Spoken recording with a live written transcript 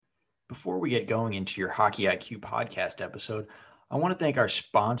Before we get going into your Hockey IQ podcast episode, I want to thank our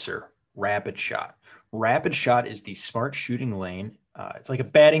sponsor, Rapid Shot. Rapid Shot is the smart shooting lane. It's like a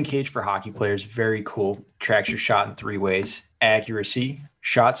batting cage for hockey players. Very cool. Tracks your shot in 3 ways: accuracy,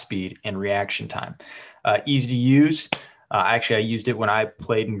 shot speed, and reaction time. Easy to use. Actually, I used it when I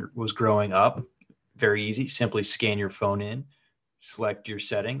played and was growing up. Very easy. Simply scan your phone in, select your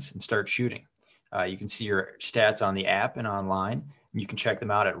settings, and start shooting. You can see your stats on the app and online. You can check them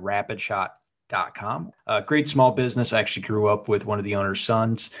out at rapidshot.com. Great small business. I actually grew up with one of the owner's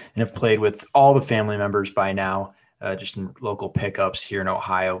sons and have played with all the family members by now, just in local pickups here in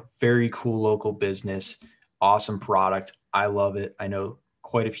Ohio. Very cool local business. Awesome product. I love it. I know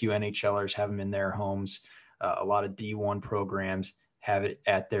quite a few NHLers have them in their homes. A lot of D1 programs have it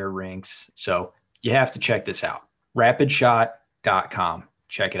at their rinks. So you have to check this out. Rapidshot.com.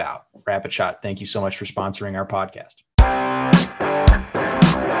 Check it out. Rapid Shot, thank you so much for sponsoring our podcast.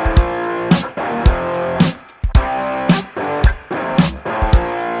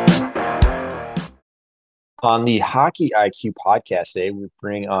 On the Hockey IQ podcast today, we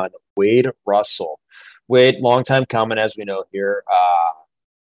bring on Wade Russell. Wade, long time coming, as we know here.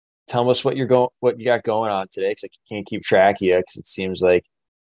 Tell us what you got going on today, because I can't keep track of you, because it seems like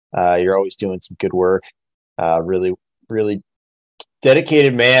you're always doing some good work. Really, really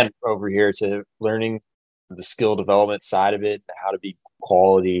dedicated man over here to learning the skill development side of it, how to be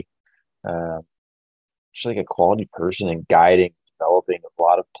quality, just like a quality person and guiding, developing a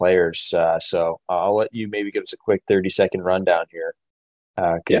lot of players. So I'll let you maybe give us a quick 30-second rundown here,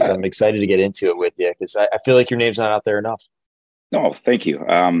 because I'm excited to get into it with you, because I feel like your name's not out there enough. No, thank you.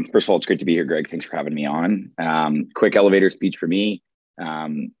 First of all, it's great to be here, Greg. Thanks for having me on. Quick elevator speech for me.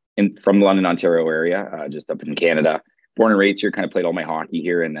 From the London, Ontario area, just up in Canada. Born and raised here, kind of played all my hockey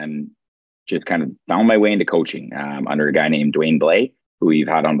here, and then just kind of found my way into coaching under a guy named Dwayne Blay, who we've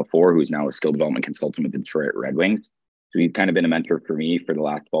had on before, who's now a skill development consultant with the Detroit Red Wings. So he's kind of been a mentor for me for the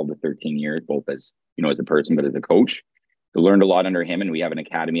last 12 to 13 years, both as, as a person, but as a coach. So learned a lot under him, and we have an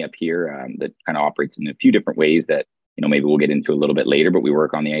academy up here that kind of operates in a few different ways that, maybe we'll get into a little bit later, but we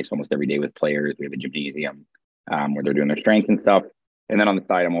work on the ice almost every day with players. We have a gymnasium where they're doing their strength and stuff. And then on the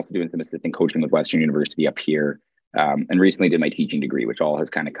side, I'm also doing some assistant coaching with Western University up here. And recently did my teaching degree, which all has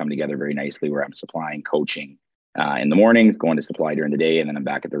kind of come together very nicely, where I'm supplying coaching in the mornings, going to supply during the day, and then I'm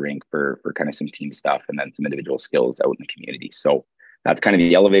back at the rink for kind of some team stuff and then some individual skills out in the community. So that's kind of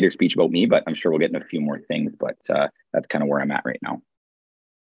the elevator speech about me, but I'm sure we'll get into a few more things, but that's kind of where I'm at right now.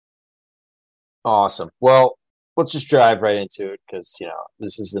 Awesome. Well, let's just dive right into it, because,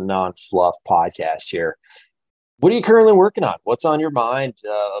 this is the non-fluff podcast here. What are you currently working on? What's on your mind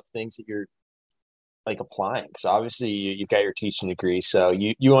of things that you're applying? Because obviously you've got your teaching degree, so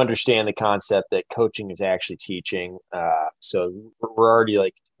you understand the concept that coaching is actually teaching. So we're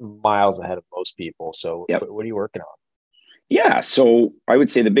already miles ahead of most people. So yep. What are you working on? Yeah, so I would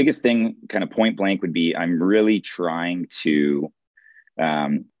say the biggest thing, kind of point blank, would be I'm really trying to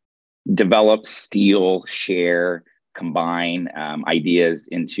develop, steal, share, combine ideas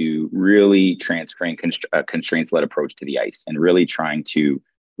into really transferring a constraints-led approach to the ice, and really trying to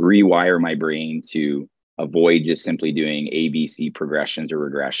rewire my brain to avoid just simply doing ABC progressions or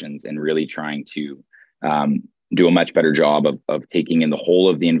regressions, and really trying to do a much better job of taking in the whole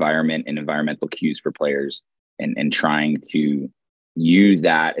of the environment and environmental cues for players, and trying to use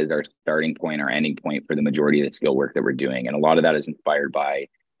that as our starting point, our ending point for the majority of the skill work that we're doing. And a lot of that is inspired by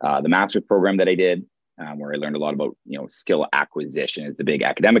the master's program that I did, where I learned a lot about, skill acquisition is the big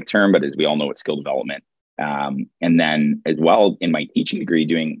academic term, but as we all know, it's skill development. And then as well, in my teaching degree,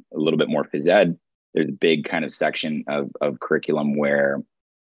 doing a little bit more phys ed, there's a big kind of section of curriculum where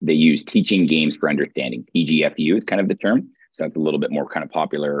they use teaching games for understanding. TGFU is kind of the term. So that's a little bit more kind of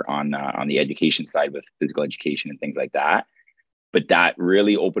popular on the education side with physical education and things like that. But that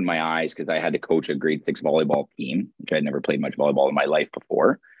really opened my eyes, because I had to coach a grade 6 volleyball team, which I'd never played much volleyball in my life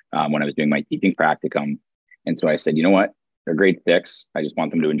before, when I was doing my teaching practicum. And so I said, you know what? They're grade 6. I just want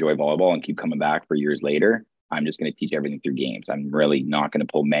them to enjoy volleyball and keep coming back for years later. I'm just going to teach everything through games. I'm really not going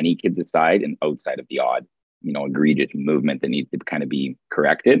to pull many kids aside and outside of the odd, egregious movement that needs to kind of be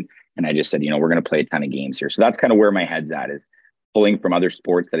corrected. And I just said, we're going to play a ton of games here. So that's kind of where my head's at, is pulling from other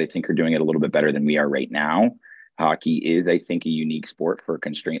sports that I think are doing it a little bit better than we are right now. Hockey is, I think, a unique sport for a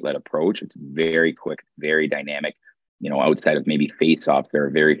constraint-led approach. It's very quick, very dynamic. Outside of maybe face-offs, there are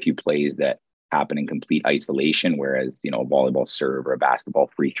very few plays that happen in complete isolation, whereas, a volleyball serve or a basketball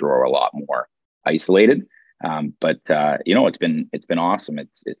free throw are a lot more isolated. But it's been awesome.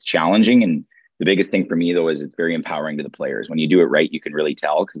 It's challenging. And the biggest thing for me, though, is it's very empowering to the players. When you do it right, you can really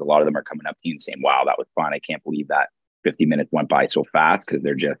tell, because a lot of them are coming up to you and saying, wow, that was fun. I can't believe that 50 minutes went by so fast, because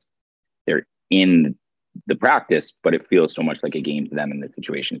they're just they're in the practice, but it feels so much like a game to them in the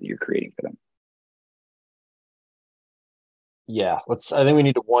situations that you're creating for them. Yeah, I think we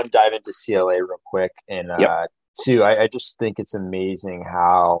need to dive into CLA real quick. And two, I just think it's amazing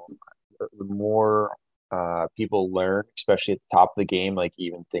how the more people learn, especially at the top of the game, like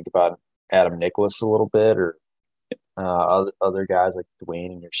even think about Adam Nicholas a little bit, or other guys like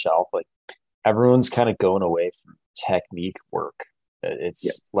Dwayne and yourself, like everyone's kind of going away from technique work.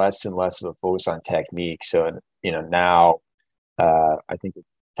 It's less and less of a focus on technique. So, now I think the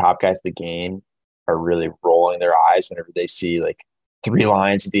top guys of the game are really rolling their eyes whenever they see like 3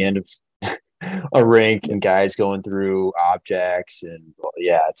 lines at the end of a rink and guys going through objects. And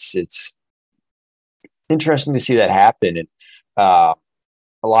it's interesting to see that happen. And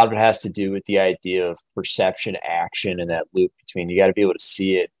a lot of it has to do with the idea of perception, action, and that loop between, you got to be able to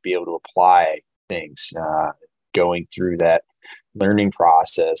see it, be able to apply things, going through that learning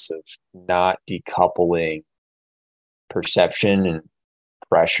process of not decoupling perception and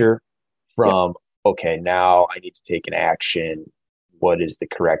pressure from, okay, now I need to take an action. What is the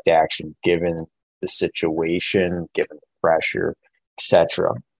correct action given the situation, given the pressure,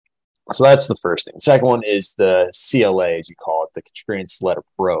 etc.? So that's the first thing. The second one is the CLA, as you call it, the constraints-led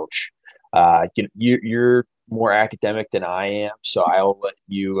approach. You're more academic than I am, so I'll let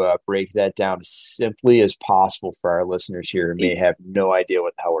you break that down as simply as possible for our listeners here who may have no idea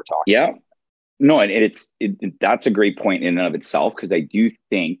what the hell we're talking about. No, and that's a great point in and of itself, because I do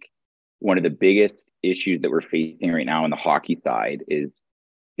think one of the biggest issues that we're facing right now on the hockey side is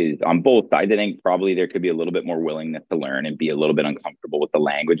on both sides. I think probably there could be a little bit more willingness to learn and be a little bit uncomfortable with the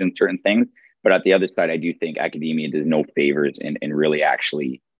language and certain things. But at the other side, I do think academia does no favors in really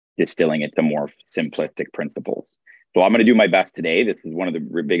actually distilling it to more simplistic principles. So I'm going to do my best today. This is one of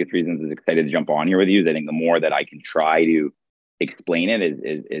the biggest reasons I was excited to jump on here with you. I think the more that I can try to explain it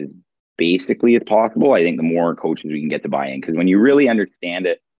as basically as possible, I think the more coaches we can get to buy in. Because when you really understand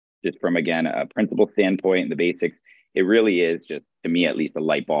it, just from, again, a principle standpoint and the basics, it really is just, to me at least, a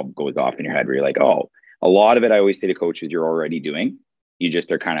light bulb goes off in your head where you're like, oh, a lot of it, I always say to coaches, you're already doing. You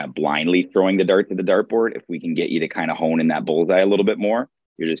just are kind of blindly throwing the darts at the dartboard. If we can get you to kind of hone in that bullseye a little bit more,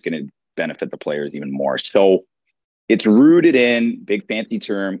 you're just going to benefit the players even more. So it's rooted in, big fancy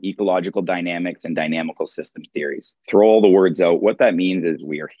term, ecological dynamics and dynamical systems theories. Throw all the words out. What that means is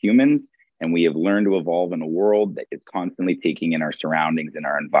we are humans, and we have learned to evolve in a world that is constantly taking in our surroundings and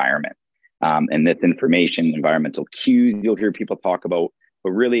our environment. And this information, environmental cues, you'll hear people talk about,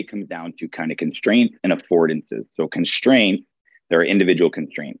 but really it comes down to kind of constraints and affordances. So constraints, there are individual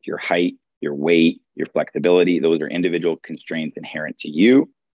constraints, your height, your weight, your flexibility. Those are individual constraints inherent to you.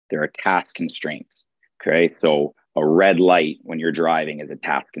 There are task constraints. Okay. So a red light when you're driving is a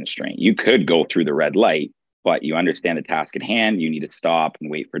task constraint. You could go through the red light, but you understand the task at hand. You need to stop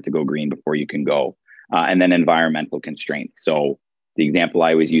and wait for it to go green before you can go. And then environmental constraints. So the example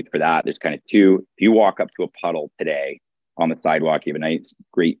I always use for that, there's kind of two. If you walk up to a puddle today on the sidewalk, you have a nice,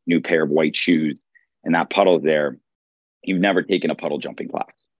 great new pair of white shoes, and that puddle's there. You've never taken a puddle jumping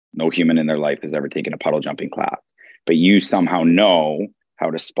class. No human in their life has ever taken a puddle jumping class, but you somehow know how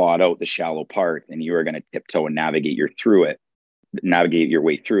to spot out the shallow parts, and you are going to tiptoe and navigate your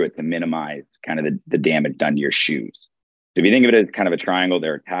way through it to minimize kind of the damage done to your shoes. So if you think of it as kind of a triangle,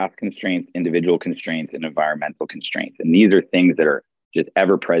 there are task constraints, individual constraints, and environmental constraints. And these are things that are just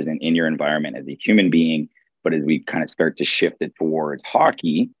ever present in your environment as a human being. But as we kind of start to shift it towards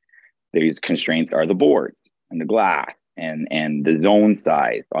hockey, these constraints are the boards and the glass and the zone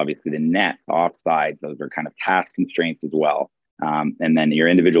size, obviously the net, offside. Those are kind of task constraints as well. And then your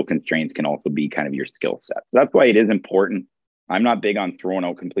individual constraints can also be kind of your skill set. So that's why it is important. I'm not big on throwing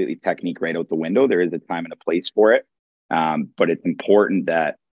out completely technique right out the window. There is a time and a place for it. But it's important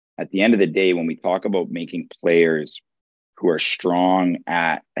that at the end of the day, when we talk about making players who are strong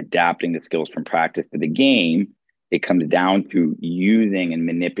at adapting the skills from practice to the game, it comes down to using and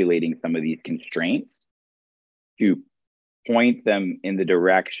manipulating some of these constraints to point them in the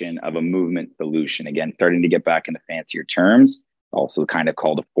direction of a movement solution. Again, starting to get back into fancier terms, also kind of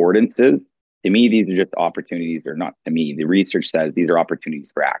called affordances. To me, these are just opportunities, or not to me, the research says these are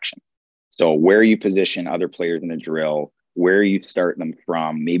opportunities for action. So where you position other players in a drill, where you start them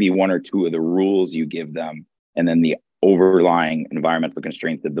from, maybe one or two of the rules you give them, and then the overlying environmental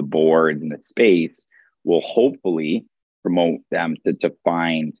constraints of the boards and the space will hopefully promote them to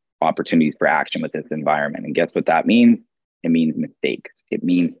find opportunities for action with this environment. And guess what that means? It means mistakes. It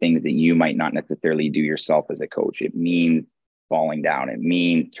means things that you might not necessarily do yourself as a coach. It means falling down. It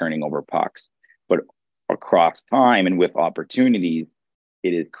means turning over pucks. But across time and with opportunities,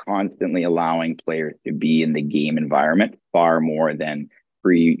 it is constantly allowing players to be in the game environment far more than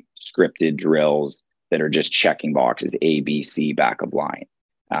scripted drills that are just checking boxes, A, B, C, back of line.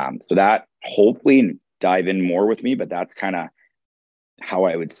 So that hopefully dive in more with me, but that's kind of how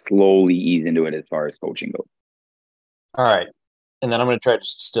I would slowly ease into it as far as coaching goes. All right. And then I'm going to try to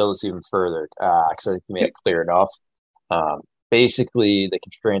distill this even further because I think you made it clear enough. Basically, the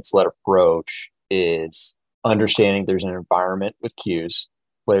constraints-led approach is understanding there's an environment with cues.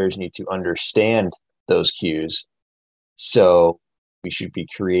 Players need to understand those cues. So we should be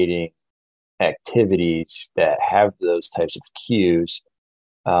creating activities that have those types of cues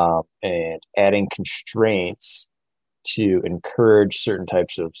and adding constraints to encourage certain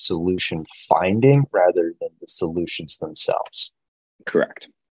types of solution finding rather than the solutions themselves. Correct.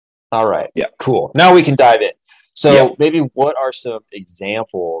 All right. Yeah. Cool. Now we can dive in. So maybe what are some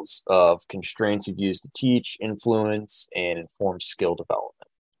examples of constraints you've used to teach, influence, and inform skill development?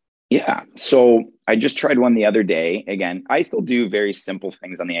 Yeah. So I just tried one the other day. Again, I still do very simple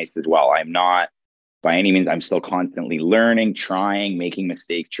things on the ice as well. I'm not by any means, I'm still constantly learning, trying, making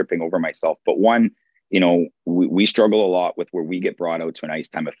mistakes, tripping over myself. But one, we struggle a lot with where we get brought out to an ice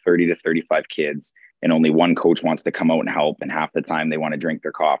time of 30 to 35 kids and only one coach wants to come out and help. And half the time they want to drink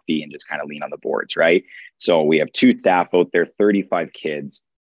their coffee and just kind of lean on the boards, right? So we have 2 staff out there, 35 kids.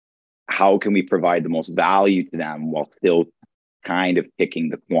 How can we provide the most value to them while still kind of picking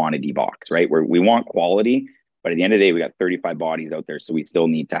the quantity box, right? Where we want quality, but at the end of the day, we got 35 bodies out there. So we still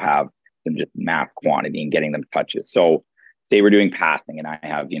need to have them just math quantity and getting them touches. So say we're doing passing and I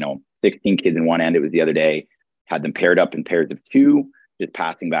have, 16 kids in one end. It was the other day, had them paired up in pairs of 2, just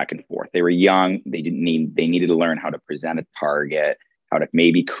passing back and forth. They were young. They needed to learn how to present a target, how to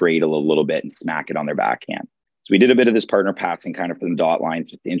maybe cradle a little bit and smack it on their backhand. So we did a bit of this partner passing kind of from the dot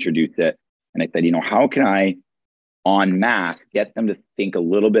lines just to introduce it. And I said, how can I en masse get them to think a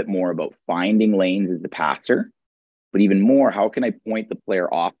little bit more about finding lanes as the passer, but even more, how can I point the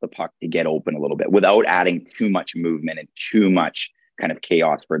player off the puck to get open a little bit without adding too much movement and too much kind of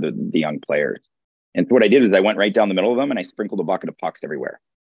chaos for the young players? And so what I did is I went right down the middle of them and I sprinkled a bucket of pucks everywhere.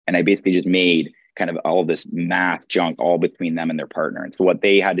 And I basically just made kind of all this math junk all between them and their partner. And so what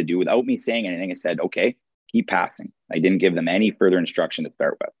they had to do without me saying anything, I said, okay, keep passing. I didn't give them any further instruction to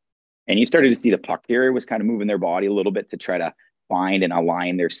start with. And you started to see the puck carrier was kind of moving their body a little bit to try to find and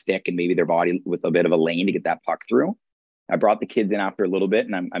align their stick and maybe their body with a bit of a lane to get that puck through. I brought the kids in after a little bit,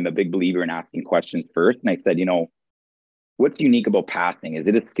 and I'm a big believer in asking questions first. And I said, what's unique about passing? Is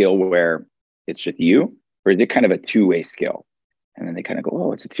it a skill where it's just you, or is it kind of a two-way skill? And then they kind of go,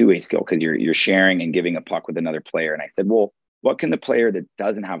 oh, it's a two-way skill because you're sharing and giving a puck with another player. And I said, well, what can the player that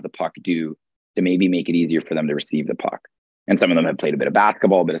doesn't have the puck do to maybe make it easier for them to receive the puck? And some of them have played a bit of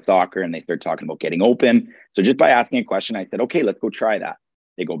basketball, a bit of soccer, and they start talking about getting open. So just by asking a question, I said, okay, let's go try that.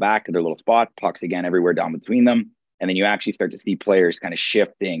 They go back to their little spots, pucks again everywhere down between them. And then you actually start to see players kind of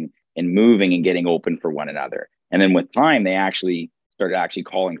shifting and moving and getting open for one another. And then with time, they actually started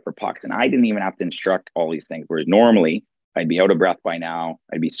calling for pucks. And I didn't even have to instruct all these things. Whereas normally I'd be out of breath by now.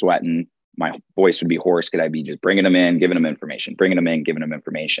 I'd be sweating. My voice would be hoarse. Could I be just bringing them in, giving them information, bringing them in, giving them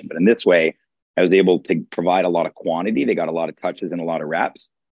information. But in this way, I was able to provide a lot of quantity. They got a lot of touches and a lot of reps,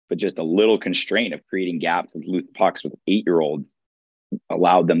 but just a little constraint of creating gaps with loose pucks with 8-year-olds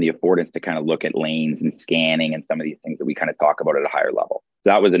allowed them the affordance to kind of look at lanes and scanning and some of these things that we kind of talk about at a higher level.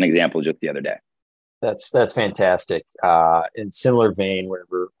 So that was an example just the other day. That's fantastic. In similar vein,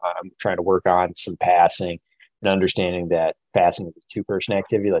 whenever I'm trying to work on some passing and understanding that passing is a 2-person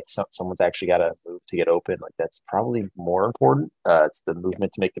activity, like someone's actually got to move to get open. Like that's probably more important. It's the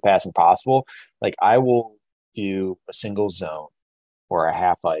movement to make the passing possible. Like I will do a single zone or a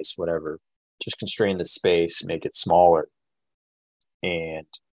half ice, whatever, just constrain the space, make it smaller and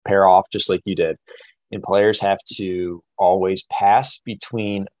pair off just like you did. And players have to always pass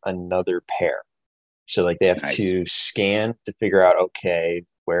between another pair. So like they have to scan to figure out, okay,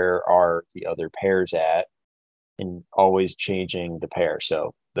 where are the other pairs at, and always changing the pair.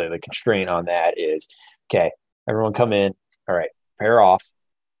 So the constraint on that is, okay, everyone come in. All right, pair off.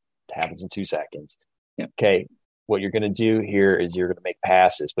 It happens in 2 seconds. Yeah. Okay, what you're going to do here is you're going to make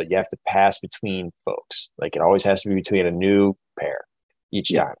passes, but you have to pass between folks. Like it always has to be between a new pair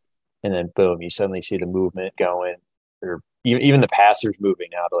each time. And then boom, you suddenly see the movement going, or even the passers moving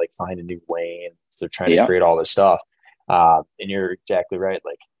now to like find a new lane. So they're trying to create all this stuff. And you're exactly right.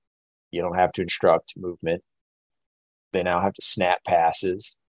 Like you don't have to instruct movement. They now have to snap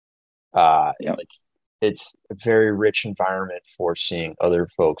passes. Like it's a very rich environment for seeing other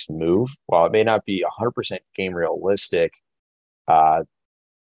folks move. While it may not be 100% game realistic,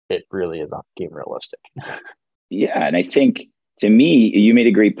 it really is not game realistic. Yeah. And I think to me, you made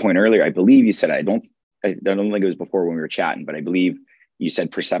a great point earlier. I believe you said, I don't think it was before when we were chatting, but I believe you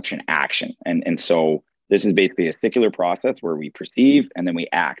said perception, action. And so this is basically a circular process where we perceive and then we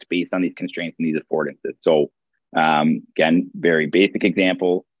act based on these constraints and these affordances. So again, very basic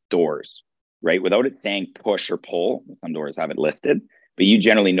example, doors, right? Without it saying push or pull, some doors have it listed, but you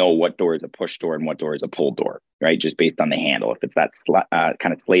generally know what door is a push door and what door is a pull door, right? Just based on the handle. If it's that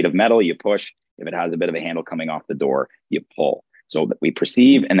kind of slate of metal, you push. If it has a bit of a handle coming off the door, you pull. So that we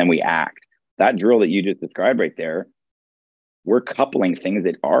perceive and then we act. That drill that you just described right there, we're coupling things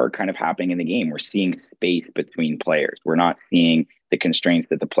that are kind of happening in the game. We're seeing space between players. We're not seeing the constraints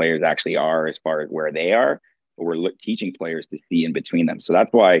that the players actually are as far as where they are, but we're teaching players to see in between them. So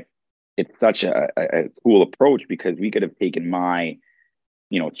that's why it's such a cool approach, because we could have taken my,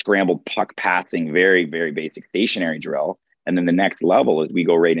 scrambled puck passing, very, very basic stationary drill. And then the next level is we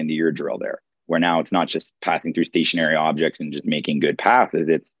go right into your drill there, where now it's not just passing through stationary objects and just making good passes.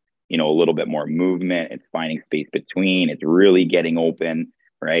 It's, a little bit more movement. It's finding space between. It's really getting open,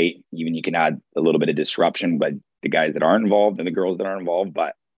 right? Even you can add a little bit of disruption, but the guys that aren't involved and the girls that aren't involved.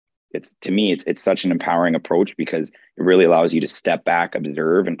 But to me, it's such an empowering approach, because it really allows you to step back,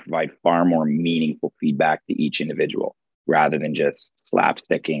 observe, and provide far more meaningful feedback to each individual, rather than just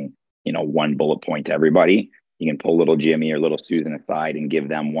slapsticking, one bullet point to everybody. You can pull little Jimmy or little Susan aside and give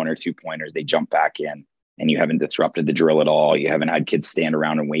them 1 or 2 pointers. They jump back in, and you haven't disrupted the drill at all. You haven't had kids stand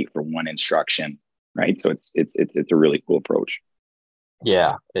around and wait for one instruction, right? So it's a really cool approach.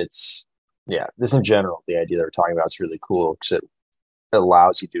 Yeah, this in general, the idea that we're talking about is really cool, because it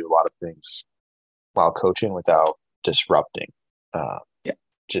allows you to do a lot of things while coaching without disrupting.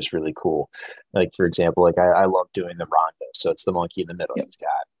 Just really cool. Like, for example, I love doing the rondo. So it's the monkey in the middle. Yep. You've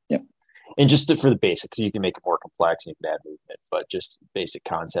got. Yep. And just for the basics, you can make it more complex and you can add movement, but just basic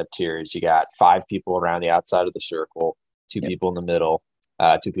concept here is you got 5 people around the outside of the circle, 2 Yep. people in the middle.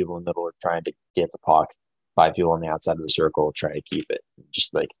 2 people in the middle are trying to get the puck. 5 people on the outside of the circle trying to keep it.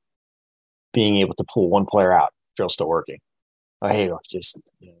 Just like being able to pull one player out, drill's still working. Oh, hey, just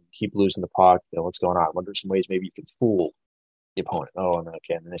keep losing the puck. What's going on? What are some ways maybe you can fool the opponent? Oh, and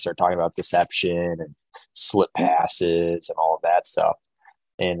then they start talking about deception and slip passes and all of that stuff.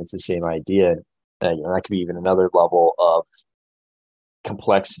 And it's the same idea. That could be even another level of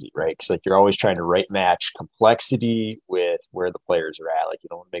complexity, right? Because you're always trying to right match complexity with where the players are at. You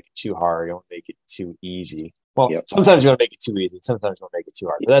don't want to make it too hard. You don't want to make it too easy. Well, Sometimes you want to make it too easy. Sometimes you want to make it too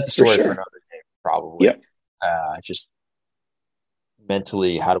hard. But that's a story for another day, probably. Yep. Just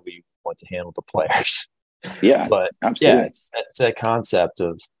mentally, how do we want to handle the players? Yeah, but absolutely. It's that concept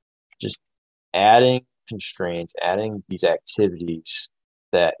of just adding constraints, adding these activities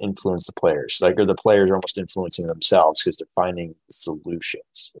that influence the players. Or the players are almost influencing themselves because they're finding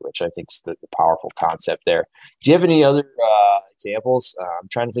solutions, which I think is the powerful concept there. Do you have any other examples? I'm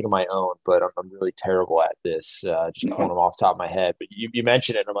trying to think of my own, but I'm really terrible at this. Just pulling them off the top of my head. But you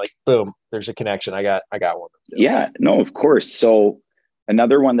mentioned it, and I'm like, boom, there's a connection. I got one. Yeah, no, of course. So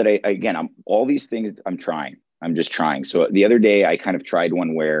another one that I'm all these things I'm trying. I'm just trying. So the other day I kind of tried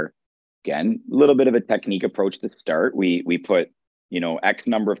one where, again, a little bit of a technique approach to start. We put X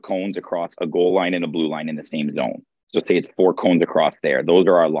number of cones across a goal line and a blue line in the same zone. So say it's 4 cones across there. Those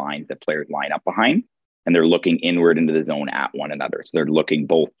are our lines that players line up behind, and they're looking inward into the zone at one another. So they're looking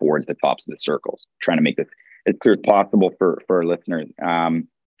both towards the tops of the circles, trying to make this as clear as possible for our listeners.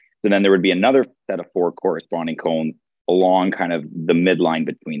 So then there would be another set of 4 corresponding cones along kind of the midline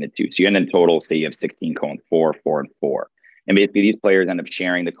between the two. So in total, say you have 16 cones, 4, 4, and 4. And basically these players end up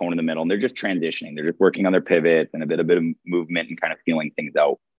sharing the cone in the middle, and they're just transitioning. They're just working on their pivots and a bit of movement and kind of feeling things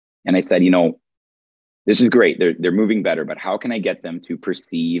out. And I said, this is great. They're moving better, but how can I get them to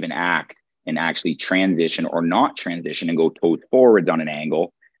perceive and act and actually transition or not transition and go toes forwards on an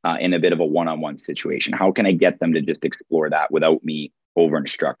angle in a bit of a one-on-one situation? How can I get them to just explore that without me over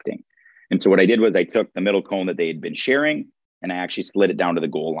instructing? And so what I did was I took the middle cone that they had been sharing and I actually slid it down to the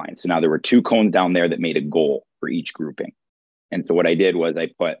goal line. So now there were 2 cones down there that made a goal for each grouping. And so what I did was I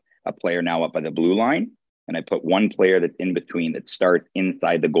put a player now up by the blue line, and I put one player that's in between that starts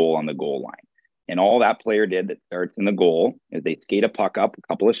inside the goal on the goal line. And all that player did that starts in the goal is they skate a puck up a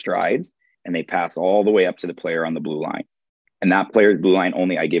couple of strides and they pass all the way up to the player on the blue line. And that player's blue line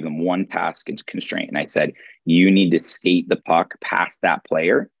only, I gave them one task and constraint. And I said, you need to skate the puck past that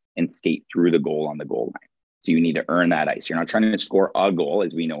player and skate through the goal on the goal line. So you need to earn that ice. You're not trying to score a goal,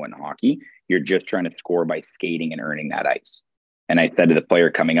 as we know in hockey. You're just trying to score by skating and earning that ice. And I said to the player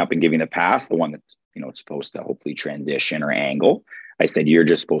coming up and giving the pass, the one that's supposed to hopefully transition or angle, I said, you're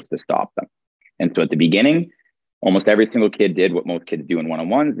just supposed to stop them. And so at the beginning, almost every single kid did what most kids do in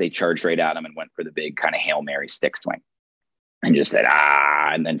one-on-ones. They charged right at them and went for the big kind of Hail Mary stick swing and just said,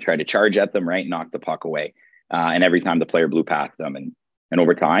 and then tried to charge at them, right? Knock the puck away. And every time the player blew past them and And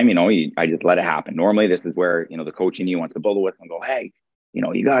over time, I just let it happen. Normally, this is where, the coach in you wants to blow the whistle and go, hey,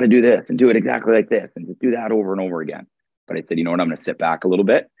 you got to do this and do it exactly like this and just do that over and over again. But I said, you know what, I'm going to sit back a little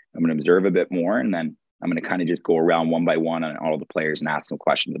bit. I'm going to observe a bit more. And then I'm going to kind of just go around one by one on all the players and ask them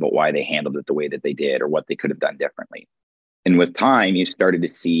questions about why they handled it the way that they did or what they could have done differently. And with time, you started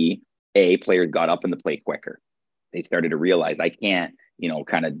to see players got up in the play quicker. They started to realize I can't,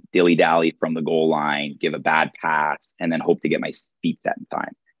 kind of dilly-dally from the goal line, give a bad pass, and then hope to get my feet set in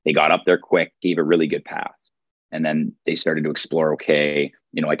time. They got up there quick, gave a really good pass. And then they started to explore, okay,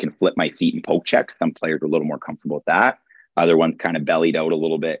 I can flip my feet and poke check. Some players were a little more comfortable with that. Other ones kind of bellied out a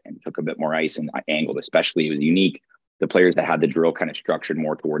little bit and took a bit more ice and angled, especially it was unique. The players that had the drill kind of structured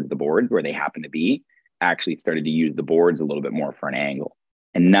more towards the board where they happened to be actually started to use the boards a little bit more for an angle.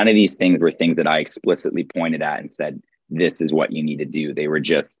 And none of these things were things that I explicitly pointed at and said, this is what you need to do. They were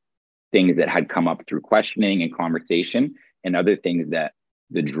just things that had come up through questioning and conversation and other things that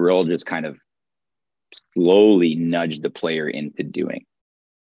the drill just kind of slowly nudged the player into doing.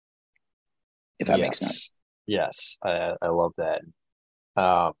 If that makes sense. Yes, I love that.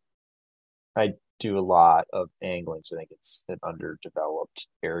 I do a lot of angling, so I think it's an underdeveloped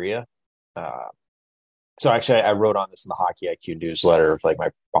area. So actually, I wrote on this in the Hockey IQ newsletter of like my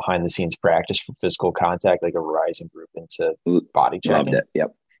behind the scenes practice for physical contact, like a rising group into body checking. Loved it.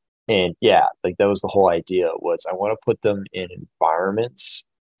 Yep. And yeah, like that was the whole idea was I want to put them in environments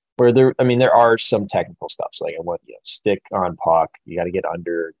where there are some technical stuff. So like I want, stick on puck, you got to get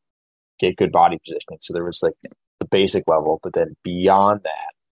under, get good body positioning. So there was like the basic level, but then beyond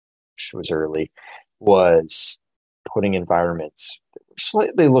that, which was early, was putting environments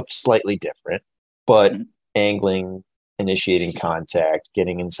that looked slightly different, but angling, initiating contact,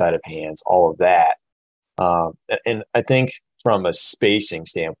 getting inside of hands, all of that. And I think from a spacing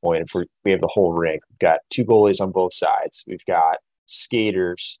standpoint, if we have the whole rink, we've got two goalies on both sides. We've got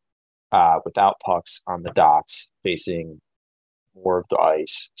skaters without pucks on the dots facing more of the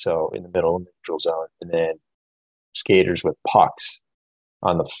ice, so in the middle of the neutral zone, and then skaters with pucks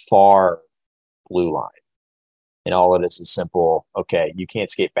on the far blue line. And all it is simple, okay, you can't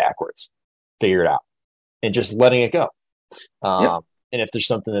skate backwards. Figure it out. And just letting it go. Yep. And if there's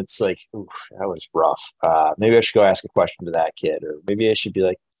something that's like, oof, that was rough, maybe I should go ask a question to that kid, or maybe I should be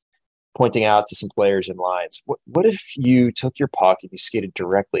like pointing out to some players in lines. What if you took your puck and you skated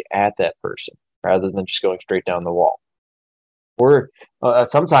directly at that person rather than just going straight down the wall? Or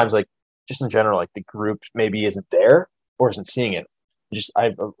sometimes, like just in general, like the group maybe isn't there or isn't seeing it.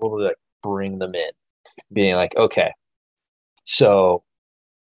 I will like bring them in, being like, okay, so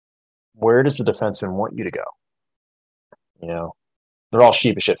where does the defenseman want you to go? They're all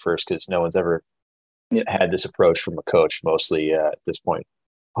sheepish at first because no one's ever had this approach from a coach, mostly at this point.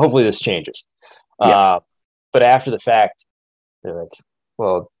 Hopefully this changes. But after the fact, they're like,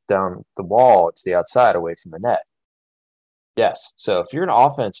 well, down the wall, it's the outside away from the net. Yes. So if you're an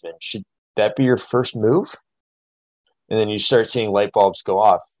offenseman, should that be your first move? And then you start seeing light bulbs go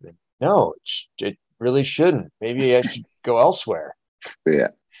off. No, it really shouldn't. Maybe I should go elsewhere. Yeah.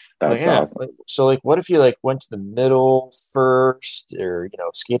 That's awesome. So like, what if you like went to the middle first or,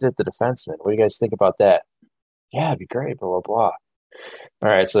 skated at the defenseman? What do you guys think about that? Yeah, it'd be great, blah, blah, blah. All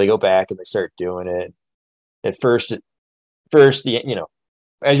right. So they go back and they start doing it. At first, as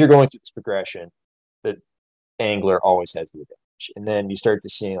you're going through this progression, the angler always has the advantage. And then you start to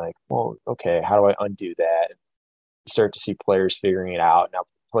see like, well, okay, how do I undo that? You start to see players figuring it out. Now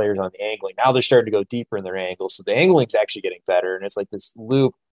players on the angling, now they're starting to go deeper in their angles. So the angling's actually getting better. And it's like this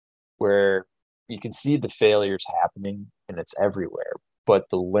loop where you can see the failures happening and it's everywhere, but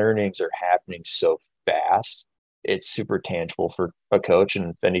the learnings are happening so fast. It's super tangible for a coach.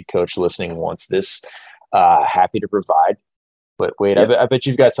 And if any coach listening wants this, happy to provide. But wait, I bet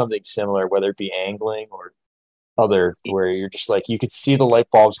you've got something similar, whether it be angling or other, where you're just like, you could see the light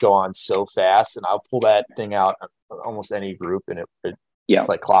bulbs go on so fast, and I'll pull that thing out on almost any group, and it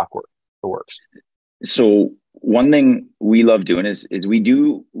like clockwork, it works. So one thing we love doing is we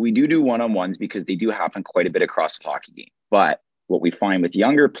do one-on-ones because they do happen quite a bit across the hockey game. But what we find with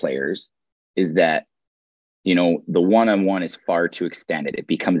younger players is that, the one-on-one is far too extended. It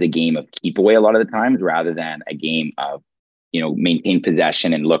becomes a game of keep away a lot of the times rather than a game of, maintain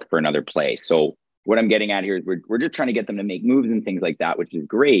possession and look for another play. So what I'm getting at here is we're just trying to get them to make moves and things like that, which is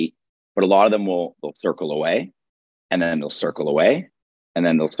great. But a lot of them they'll circle away, and then they'll circle away, and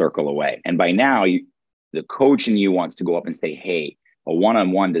then they'll circle away. And by now, the coach in you wants to go up and say, hey, a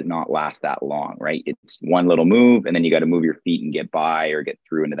one-on-one does not last that long, right? It's one little move, and then you got to move your feet and get by or get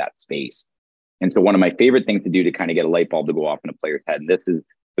through into that space. And so one of my favorite things to do to kind of get a light bulb to go off in a player's head, and this is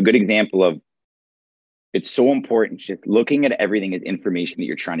a good example of It's so important just looking at everything as information that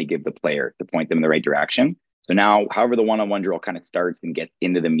you're trying to give the player to point them in the right direction. So now, however the one-on-one drill kind of starts and gets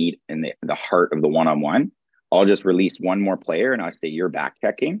into the meat and the heart of the one-on-one, I'll just release one more player and I'll say, you're back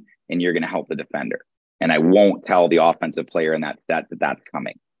checking and you're going to help the defender. And I won't tell the offensive player and that's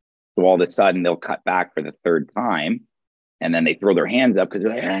coming. So all of a sudden they'll cut back for the third time and then they throw their hands up because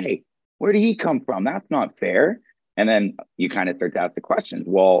they're like, hey, where did he come from? That's not fair. And then you kind of start to ask the questions.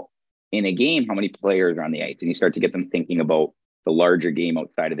 Well, in a game, how many players are on the ice? And you start to get them thinking about the larger game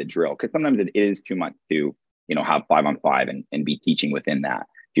outside of the drill. Because sometimes it is too much to, have 5-on-5 and be teaching within that.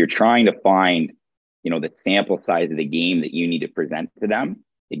 If you're trying to find, the sample size of the game that you need to present to them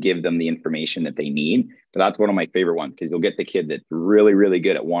to give them the information that they need. But that's one of my favorite ones because you'll get the kid that's really, really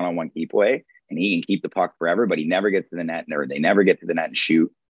good at one-on-one key play and he can keep the puck forever, but he never gets to the net or they never get to the net and shoot.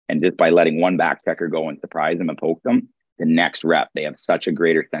 And just by letting one back checker go and surprise them and poke them, the next rep, they have such a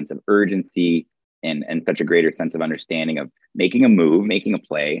greater sense of urgency and such a greater sense of understanding of making a move, making a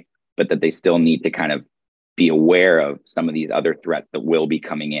play, but that they still need to kind of be aware of some of these other threats that will be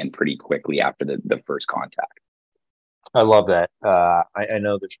coming in pretty quickly after the first contact. I love that. I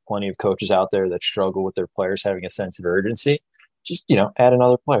know there's plenty of coaches out there that struggle with their players having a sense of urgency. Just, add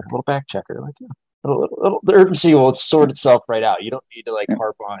another player, a little back checker. Like, the urgency will sort itself right out. You don't need to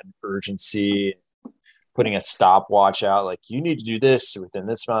harp on urgency, putting a stopwatch out. Like, you need to do this within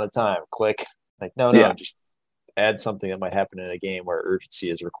this amount of time. Click. Like, no, just add something that might happen in a game where urgency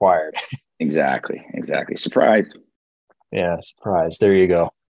is required. Exactly. Surprise. Yeah, surprise. There you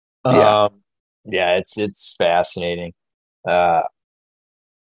go. Yeah, it's fascinating. I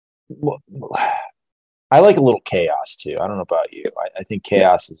like a little chaos too. I don't know about you. I think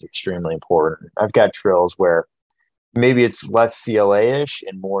chaos is extremely important. I've got drills where maybe it's less CLA-ish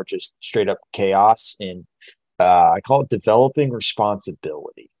and more just straight up chaos. And I call it developing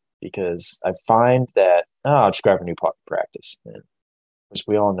responsibility because I find that I'll just grab a new puck in practice. And as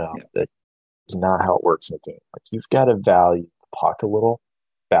we all know, that is not how it works in the game. Like, you've got to value the puck a little,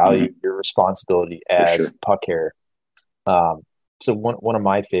 value your responsibility as puck carrier. So one of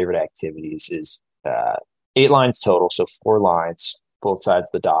my favorite activities is 8 lines total, so 4 lines, both sides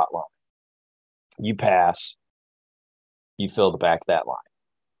of the dot line. You pass, you fill the back of that line.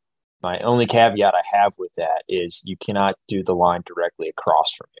 My only caveat I have with that is you cannot do the line directly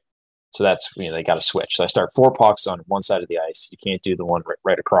across from you. So that's, they got to switch. So I start 4 pucks on one side of the ice. You can't do the one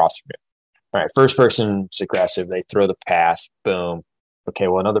right across from you. All right, first person's aggressive. They throw the pass, boom. Okay,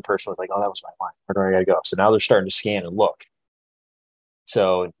 well, another person was like, oh, that was my line. Where do I got to go? So now they're starting to scan and look.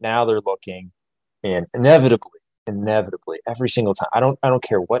 So now they're looking, and inevitably, every single time, I don't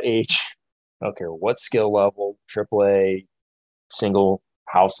care what age, I don't care what skill level, AAA, single,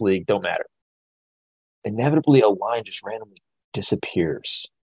 house league, don't matter. Inevitably, a line just randomly disappears.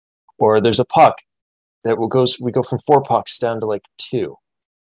 Or there's a puck that we go from 4 pucks down to 2.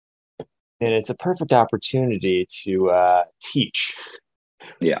 And it's a perfect opportunity to teach.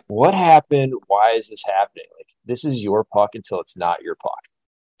 Yeah. What happened? Why is this happening? This is your puck until it's not your puck.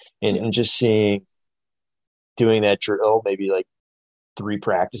 And just doing that drill, maybe 3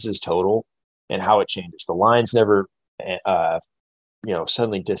 practices total, and how it changes. The lines never,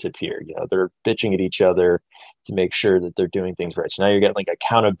 suddenly disappear. They're bitching at each other to make sure that they're doing things right. So now you're getting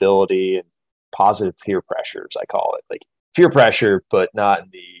accountability and positive peer pressures, I call it. Peer pressure, but not in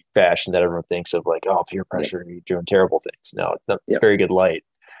the fashion that everyone thinks of, peer pressure, you're doing terrible things. No, it's not very good light.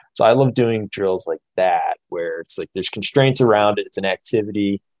 So I love doing drills like that, where it's there's constraints around it. It's an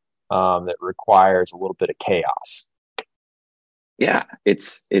activity that requires a little bit of chaos. Yeah,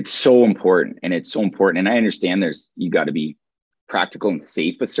 it's so important. And it's so important. And I understand you got to be practical and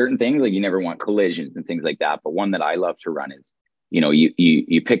safe with certain things. You never want collisions and things like that. But one that I love to run is,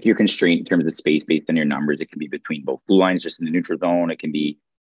 you pick your constraint in terms of space based on your numbers. It can be between both blue lines, just in the neutral zone. It can be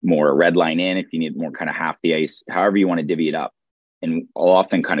more a red line in if you need more kind of half the ice, however you want to divvy it up. And I'll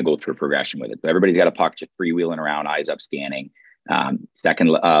often kind of go through a progression with it. So everybody's got a puck just freewheeling around, eyes up, scanning. Second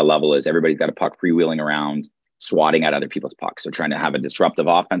level is everybody's got a puck freewheeling around, swatting at other people's pucks. So trying to have a disruptive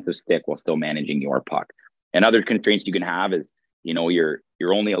offensive stick while still managing your puck. And other constraints you can have is, you're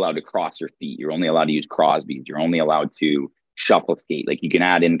only allowed to cross your feet. You're only allowed to use Crosby's. You're only allowed to shuffle skate. You can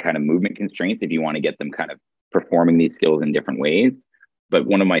add in kind of movement constraints if you want to get them kind of performing these skills in different ways. But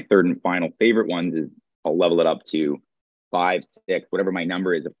one of my third and final favorite ones is I'll level it up to 5, 6, whatever my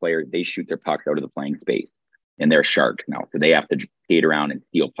number is of players. They shoot their pucks out of the playing space and they're a shark now. So they have to skate around and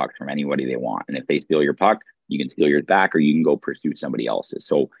steal pucks from anybody they want. And if they steal your puck, you can steal yours back or you can go pursue somebody else's.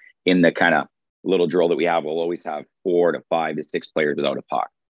 So in the kind of little drill that we have, we'll always have 4 to 5 to 6 players without a puck.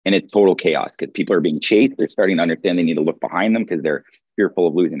 And it's total chaos because people are being chased. They're starting to understand they need to look behind them because they're fearful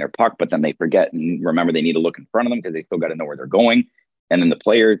of losing their puck, but then they forget and remember they need to look in front of them because they still got to know where they're going. And then the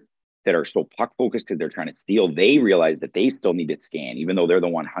players that are so puck focused because they're trying to steal, they realize that they still need to scan, even though they're the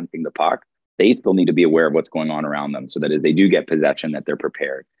one hunting the puck. They still need to be aware of what's going on around them so that as they do get possession, that they're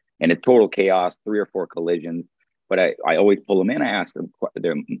prepared. And it's total chaos, 3 or 4 collisions. But I always pull them in. I ask them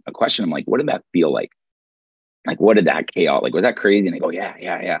a question. I'm like, what did that feel like? Like, what did that chaos? Like, was that crazy? And they go, yeah.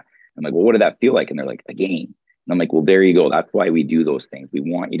 I'm like, well, what did that feel like? And they're like, a game. And I'm like, well, there you go. That's why we do those things. We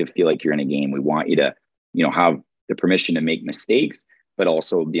want you to feel like you're in a game. We want you to, have the permission to make mistakes, but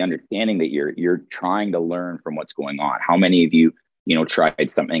also the understanding that you're trying to learn from what's going on. How many of you, tried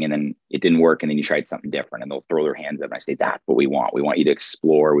something and then it didn't work and then you tried something different and they'll throw their hands up and I say, that's what we want. We want you to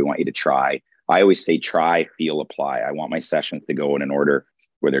explore. We want you to try. I always say, try, feel, apply. I want my sessions to go in an order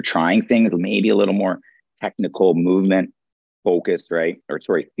where they're trying things, maybe a little more technical movement focused, right?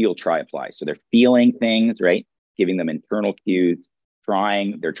 Feel, try, apply. So they're feeling things, right? Giving them internal cues,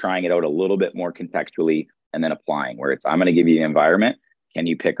 they're trying it out a little bit more contextually and then applying where it's, I'm going to give you the environment. Can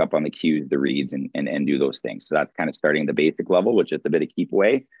you pick up on the cues, the reads, and do those things? So that's kind of starting the basic level, which is a bit of keep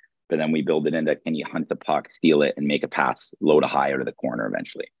away. But then we build it into, can you hunt the puck, steal it, and make a pass low to high out of the corner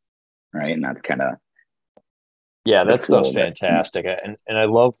eventually, right? And that's kind of that stuff's fantastic. And I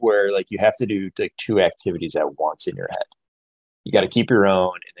love where like you have to do like 2 activities at once in your head. You got to keep your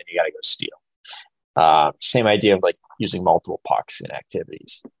own, and then you got to go steal. Same idea of like using multiple pucks in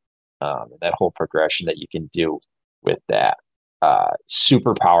activities. And that whole progression that you can do with that.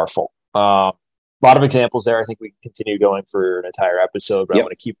 Super powerful. A lot of examples there. I think we can continue going for an entire episode, but I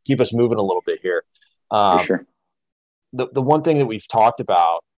want to keep us moving a little bit here. For sure. The one thing that we've talked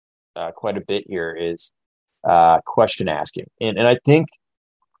about quite a bit here is question asking. And I think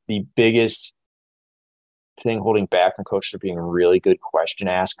the biggest thing holding back on coaches from being really good question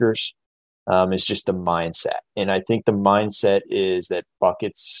askers is just the mindset. And I think the mindset is that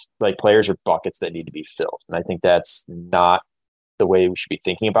players are buckets that need to be filled. And I think that's not the way we should be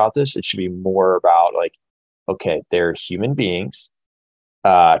thinking about this. It should be more about like, okay, they're human beings.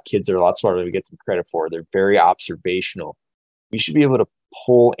 Kids are a lot smarter than we get some credit for. They're very observational. We should be able to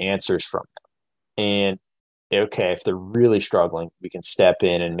pull answers from them. And okay, if they're really struggling, we can step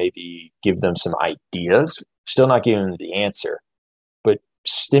in and maybe give them some ideas, still not giving them the answer, but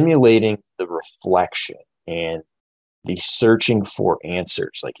stimulating the reflection and the searching for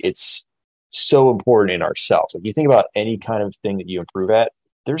answers. Like it's so important in ourselves. Like you think about any kind of thing that you improve at,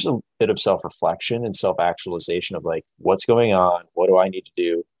 there's a bit of self-reflection and self-actualization of like, what's going on? What do I need to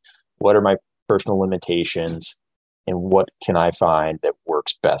do? What are my personal limitations? And what can I find that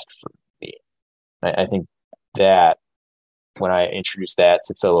works best for me? I think that when I introduce that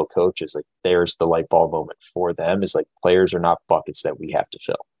to fellow coaches, like there's the light bulb moment for them is like players are not buckets that we have to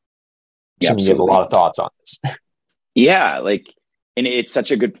fill. Yeah, you have a lot of thoughts on this. Yeah, and it's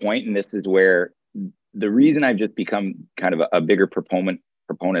such a good point. And this is where the reason I've just become kind of a bigger proponent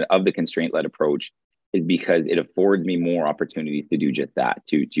of the constraint-led approach is because it affords me more opportunities to do just that,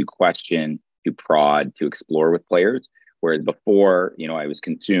 to question, to prod, to explore with players. Whereas before, I was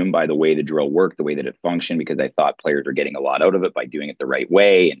consumed by the way the drill worked, the way that it functioned, because I thought players were getting a lot out of it by doing it the right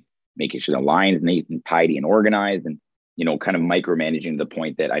way and making sure the lines nice and tidy and organized and, kind of micromanaging to the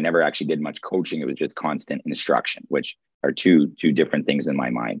point that I never actually did much coaching. It was just constant instruction, which are two different things in my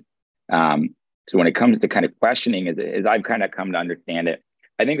mind. So when it comes to kind of questioning, as I've kind of come to understand it,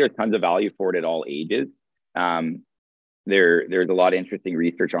 I think there's tons of value for it at all ages. There's a lot of interesting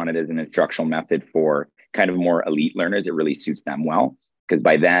research on it as an instructional method for kind of more elite learners. It really suits them well because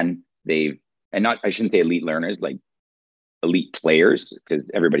by then I shouldn't say elite learners, like elite players, because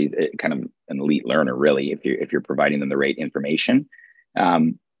everybody's kind of an elite learner really if you're providing them the right information.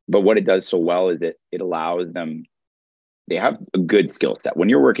 But what it does so well is that it allows them, they have a good skill set. When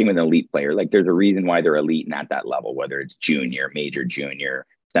you're working with an elite player, like there's a reason why they're elite and at that level, whether it's junior, major junior,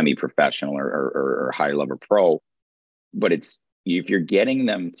 semi-professional or higher level pro. But if you're getting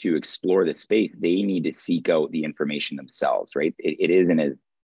them to explore the space, they need to seek out the information themselves, right? It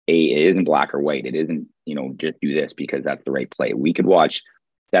isn't black or white. It isn't, just do this because that's the right play. We could watch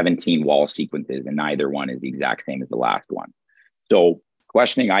 17 wall sequences and neither one is the exact same as the last one. So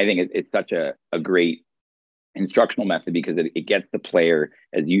questioning, I think it's such a great instructional method because it gets the player,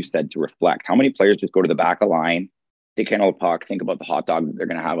 as you said, to reflect. How many players just go to the back of line, take handle of the puck, think about the hot dog that they're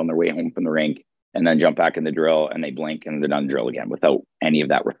going to have on their way home from the rink, and then jump back in the drill and they blink and they're done drill again without any of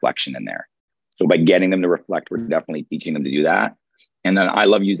that reflection in there. So by getting them to reflect, we're definitely teaching them to do that. And then I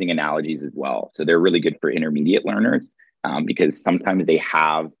love using analogies as well. So they're really good for intermediate learners because sometimes they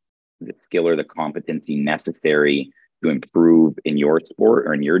have the skill or the competency necessary to improve in your sport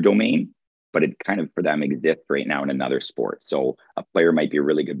or in your domain, but it kind of for them exists right now in another sport. So a player might be a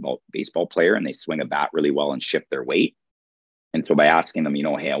really good baseball player and they swing a bat really well and shift their weight. And so by asking them,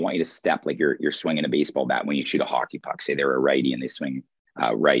 hey, I want you to step like you're swinging a baseball bat when you shoot a hockey puck, say they're a righty and they swing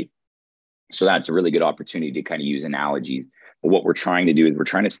right. So that's a really good opportunity to kind of use analogies. But what we're trying to do is we're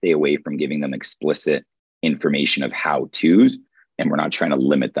trying to stay away from giving them explicit information of how-tos, and we're not trying to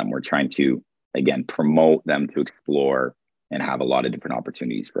limit them. We're trying to, again, promote them to explore and have a lot of different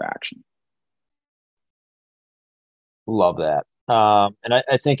opportunities for action. Love that. And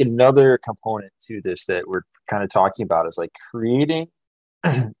I think another component to this that we're kind of talking about is like creating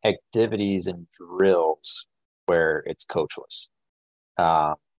activities and drills where it's coachless.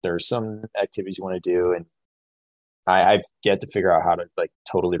 There's some activities you want to do, and I've yet to figure out how to like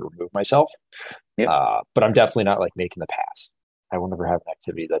totally remove myself. Yep. But I'm definitely not like making the pass. I will never have an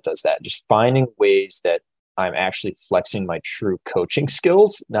activity that does that. Just finding ways that I'm actually flexing my true coaching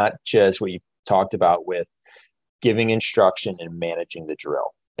skills, not just what you talked about with giving instruction and managing the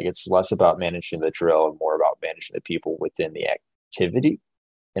drill. Like it's less about managing the drill and more about managing the people within the activity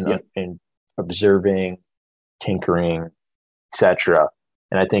and observing, tinkering, etc.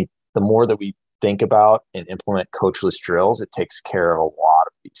 And I think the more that we think about and implement coachless drills, it takes care of a lot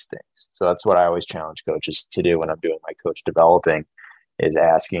of these things. So that's what I always challenge coaches to do when I'm doing my coach developing, is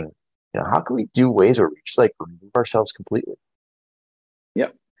asking, how can we do ways where we just like remove ourselves completely?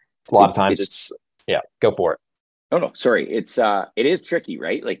 Yep. A lot of times it's go for it. Oh, no, sorry. It is tricky,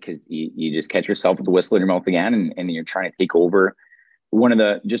 right? Like, cause you just catch yourself with the whistle in your mouth again, and you're trying to take over.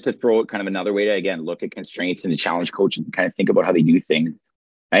 Just to throw it kind of another way to, again, look at constraints and to challenge coaches and kind of think about how they do things.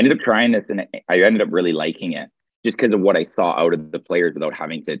 I ended up trying this and I ended up really liking it just because of what I saw out of the players without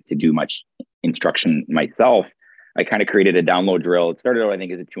having to do much instruction myself. I kind of created a download drill. It started out, I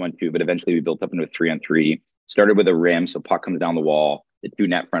think, as a 2-on-2, but eventually we built up into a 3-on-3. Started with a rim. So puck comes down the wall. The two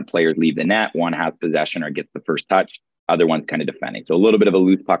net front players leave the net. One has possession or gets the first touch. Other one's kind of defending. So a little bit of a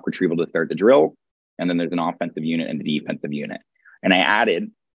loose puck retrieval to start the drill. And then there's an offensive unit and a defensive unit. And I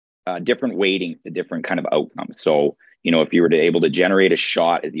added different weightings to different kind of outcomes. So, if you were able to generate a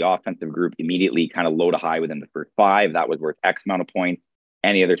shot as the offensive group immediately kind of low to high within the first 5, that was worth X amount of points.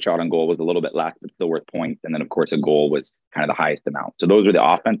 Any other shot on goal was a little bit less, but still worth points. And then, of course, a goal was kind of the highest amount. So those were the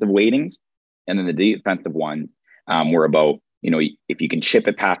offensive weightings. And then the defensive ones were about, if you can chip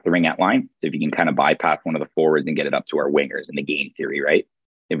it past the ring-out line, so if you can kind of bypass one of the forwards and get it up to our wingers in the game theory, right?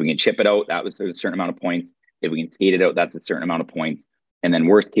 If we can chip it out, that was a certain amount of points. If we can skate it out, that's a certain amount of points. And then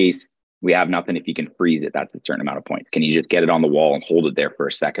worst case, we have nothing. If you can freeze it, that's a certain amount of points. Can you just get it on the wall and hold it there for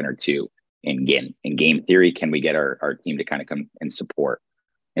a second or two? And again, in game theory, can we get our team to kind of come and support?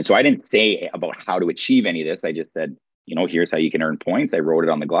 And so I didn't say about how to achieve any of this. I just said, here's how you can earn points. I wrote it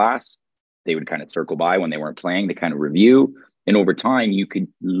on the glass. They would kind of circle by when they weren't playing to kind of review. And over time, you could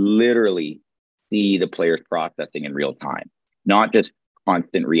literally see the players processing in real time, not just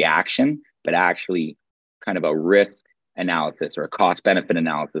constant reaction, but actually kind of a risk analysis or a cost benefit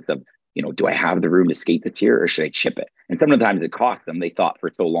analysis of, do I have the room to skate this here or should I chip it? And sometimes it cost them. They thought for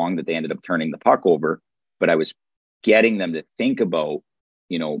so long that they ended up turning the puck over, but I was getting them to think about,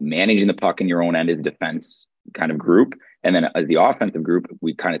 managing the puck in your own end as a defense kind of group. And then as the offensive group,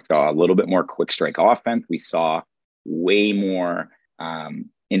 we kind of saw a little bit more quick strike offense. We saw way more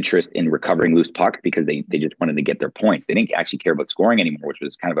interest in recovering loose pucks because they just wanted to get their points. They didn't actually care about scoring anymore, which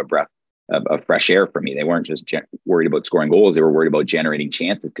was kind of a breath of fresh air for me. They weren't just worried about scoring goals. They were worried about generating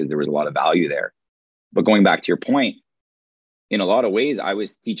chances because there was a lot of value there. But going back to your point, in a lot of ways, I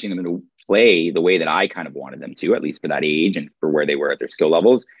was teaching them to play the way that I kind of wanted them to, at least for that age and for where they were at their skill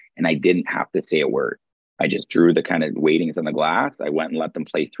levels. And I didn't have to say a word. I just drew the kind of weightings on the glass. I went and let them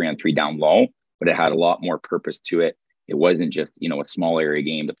play 3-on-3 down low, but it had a lot more purpose to it. It wasn't just, a small area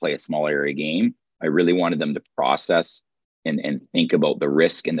game to play a small area game. I really wanted them to process and think about the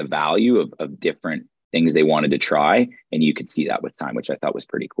risk and the value of different things they wanted to try. And you could see that with time, which I thought was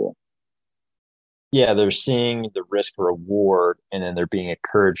pretty cool. Yeah, they're seeing the risk reward, and then they're being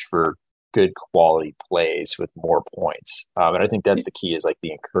encouraged for good quality plays with more points. And I think that's the key, is like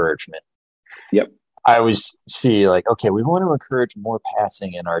the encouragement. Yep. I always see like, okay, we want to encourage more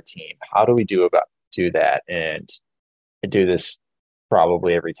passing in our team. How do we do that? And I do this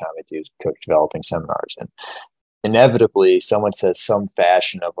probably every time I do coach developing seminars. And inevitably someone says some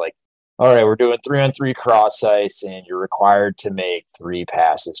fashion of like, all right, we're doing 3-on-3 cross ice and you're required to make 3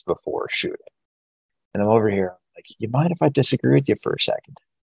 passes before shooting. And I'm over here like, you mind if I disagree with you for a second?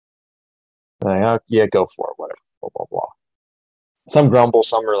 I'm like, oh, yeah, go for it, whatever, blah, blah, blah. Some grumble,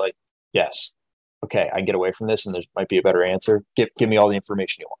 some are like, yes, okay, I can get away from this and there might be a better answer. Give me all the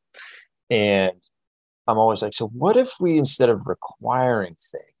information you want. And I'm always like, so what if we, instead of requiring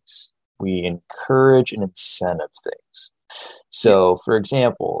things, we encourage and incentive things? Yeah. So, for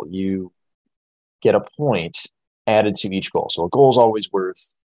example, you get a point added to each goal. So a goal is always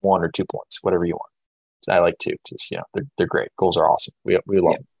worth 1 or 2 points, whatever you want. So I like two because they're great. Goals are awesome. We love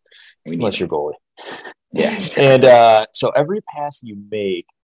them, We need unless you're them. goalie. Yeah. And so every pass you make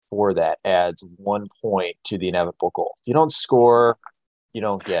for that adds 1 point to the inevitable goal. If you don't score, you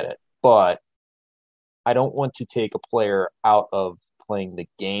don't get it. But I don't want to take a player out of playing the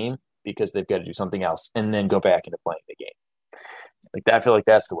game because they've got to do something else and then go back into playing the game. Like that, I feel like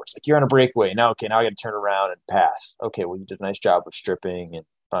that's the worst. Like you're on a breakaway now. Okay, now I got to turn around and pass. Okay, well you did a nice job of stripping and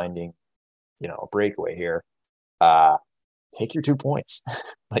finding, a breakaway here. Take your 2 points.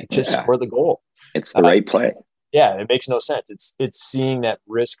 Like just score the goal. It's the right play. Yeah, it makes no sense. It's seeing that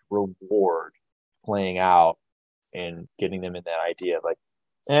risk reward playing out and getting them in that idea of like,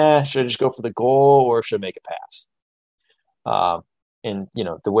 should I just go for the goal or should I make a pass? And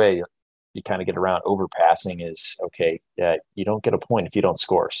the way you kind of get around overpassing is okay. Yeah, you don't get a point if you don't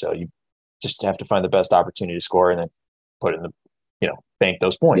score. So you just have to find the best opportunity to score and then put in bank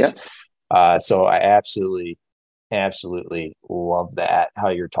those points. Yeah. So I absolutely love that, how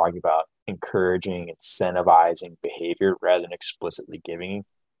you're talking about encouraging, incentivizing behavior rather than explicitly giving.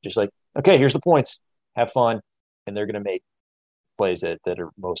 Just like, okay, here's the points, have fun, and they're going to make plays that are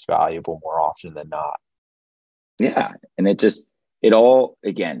most valuable more often than not. Yeah. And it all,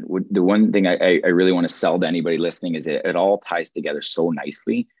 again, the one thing I really want to sell to anybody listening is it all ties together so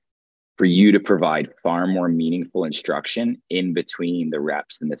nicely for you to provide far more meaningful instruction in between the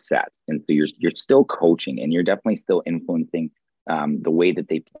reps and the sets. And so you're still coaching and you're definitely still influencing the way that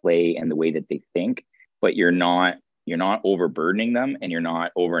they play and the way that they think, but you're not overburdening them and you're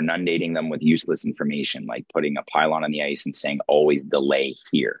not over inundating them with useless information, like putting a pylon on the ice and saying, always delay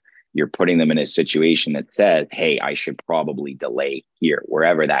here. You're putting them in a situation that says, hey, I should probably delay here,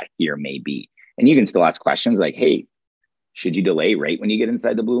 wherever that here may be. And you can still ask questions like, hey, should you delay right when you get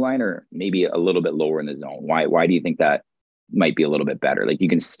inside the blue line or maybe a little bit lower in the zone? Why do you think that might be a little bit better? Like you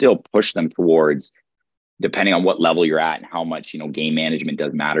can still push them towards, depending on what level you're at and how much, game management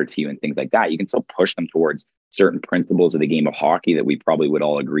does matter to you and things like that. You can still push them towards certain principles of the game of hockey that we probably would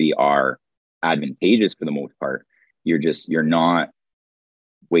all agree are advantageous for the most part. You're not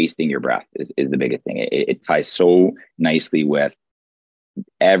wasting your breath is the biggest thing. It ties so nicely with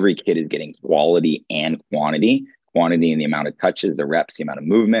every kid is getting quality and quantity in the amount of touches, the reps, the amount of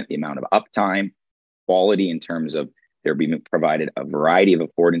movement, the amount of uptime, quality in terms of they're being provided a variety of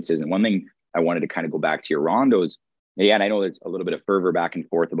affordances. And one thing I wanted to kind of go back to your rondos. Yeah, and I know there's a little bit of fervor back and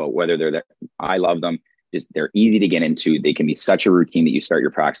forth about whether they're there. I love them. Just they're easy to get into. They can be such a routine that you start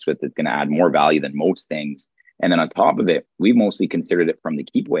your practice with that's going to add more value than most things. And then on top of it, we've mostly considered it from the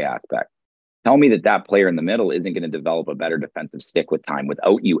keep away aspect. Tell me that player in the middle isn't going to develop a better defensive stick with time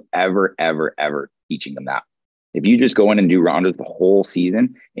without you ever teaching them that. If you just go in and do rondos the whole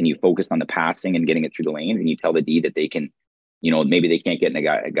season and you focus on the passing and getting it through the lanes and you tell the D that they can, maybe they can't get in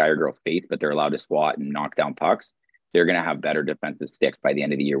a guy or girl's face, but they're allowed to swat and knock down pucks, they're going to have better defensive sticks by the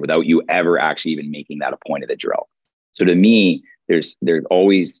end of the year without you ever actually even making that a point of the drill. So to me, there's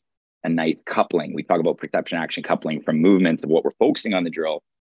always a nice coupling. We talk about perception action coupling from movements of what we're focusing on the drill,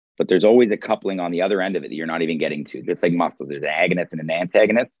 but there's always a coupling on the other end of it that you're not even getting to. Just like muscles, there's an agonist and an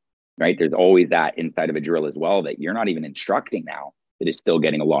antagonist, right? There's always that inside of a drill as well that you're not even instructing now that is still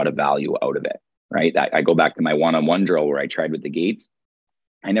getting a lot of value out of it, right? I go back to my one-on-one drill where I tried with the gates.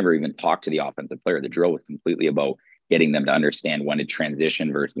 I never even talked to the offensive player. The drill was completely about getting them to understand when to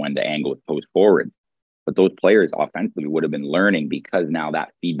transition versus when to angle with post forward. But those players offensively would have been learning because now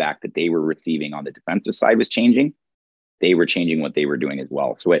that feedback that they were receiving on the defensive side was changing. They were changing what they were doing as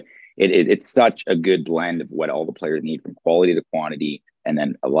well. So it's such a good blend of what all the players need from quality to quantity, and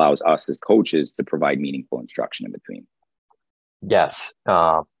then allows us as coaches to provide meaningful instruction in between. Yes.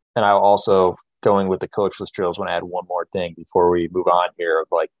 And I also, going with the coachless drills, want to add one more thing before we move on here of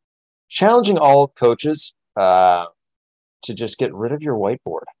like challenging all coaches to just get rid of your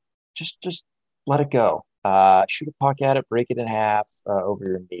whiteboard. Just let it go. Shoot a puck at it, break it in half over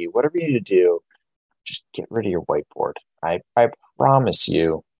your knee, whatever you need to do. Just get rid of your whiteboard. I promise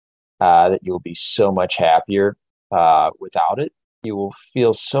you that you'll be so much happier without it. You will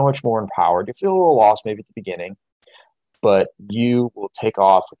feel so much more empowered. You feel a little lost maybe at the beginning, but you will take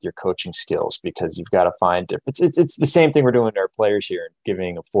off with your coaching skills because you've got to find different. It's the same thing we're doing to our players here and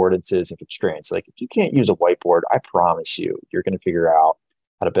giving affordances and constraints. Like if you can't use a whiteboard, I promise you're going to figure out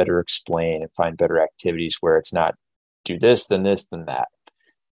how to better explain and find better activities where it's not do this, then that.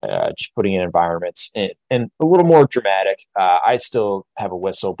 just putting in environments and a little more dramatic. I still have a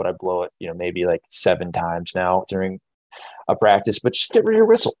whistle, but I blow it, maybe like 7 times now during a practice. But just get rid of your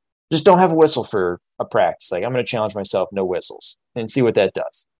whistle. Just don't have a whistle for a practice. Like, I'm going to challenge myself, no whistles, and see what that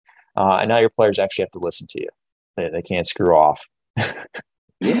does. And now your players actually have to listen to you. They can't screw off.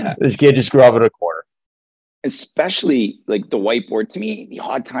 Yeah. This kid just grew up in a corner. Especially like the whiteboard. To me, the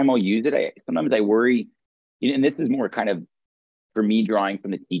odd time I'll use it, sometimes I worry, and this is more kind of for me drawing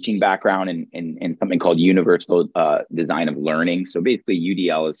from the teaching background and something called universal design of learning. So basically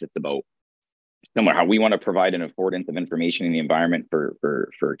UDL is just about similar how we want to provide an affordance of information in the environment for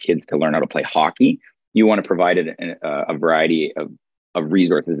kids to learn how to play hockey. You want to provide a variety of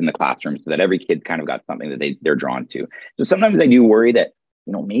resources in the classroom so that every kid kind of got something that they're drawn to. So sometimes I do worry that,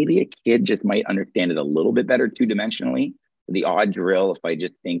 maybe a kid just might understand it a little bit better 2-dimensionally. The odd drill, if I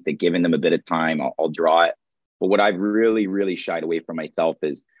just think that giving them a bit of time, I'll draw it. But what I've really, really shied away from myself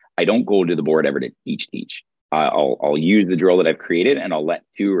is I don't go to the board ever to teach. I'll use the drill that I've created, and I'll let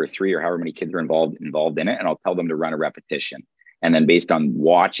 2 or 3 or however many kids are involved in it, and I'll tell them to run a repetition. And then based on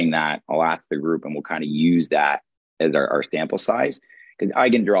watching that, I'll ask the group, and we'll kind of use that as our sample size, because I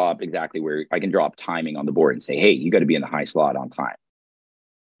can draw up exactly where I can draw up timing on the board and say, hey, you got to be in the high slot on time.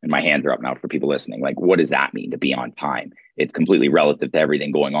 And my hands are up now for people listening. Like, what does that mean to be on time? It's completely relative to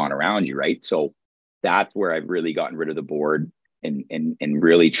everything going on around you, right? So that's where I've really gotten rid of the board and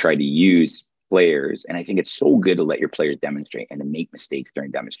really tried to use players. And I think it's so good to let your players demonstrate and to make mistakes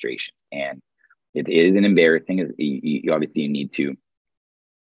during demonstrations. And it is an embarrassing. You obviously need to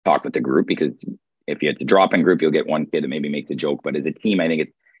talk with the group, because if you have to drop in group, you'll get one kid that maybe makes a joke. But as a team, I think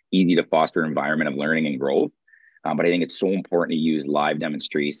it's easy to foster an environment of learning and growth. But I think it's so important to use live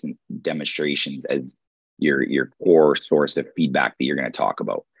demonstrations as your core source of feedback that you're going to talk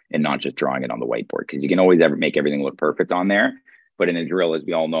about, and not just drawing it on the whiteboard, because you can always ever make everything look perfect on there. But in a drill, as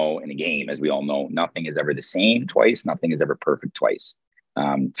we all know, in a game, as we all know, nothing is ever the same twice. Nothing is ever perfect twice.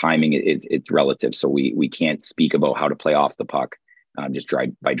 Timing it's relative. So we can't speak about how to play off the puck just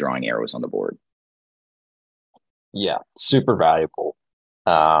by drawing arrows on the board. Yeah, super valuable.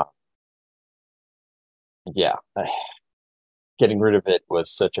 Getting rid of it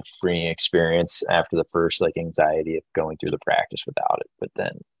was such a freeing experience after the first anxiety of going through the practice without it. But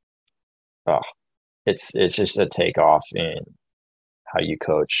then, it's just a takeoff in how you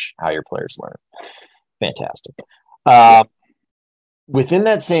coach, how your players learn. Fantastic. Within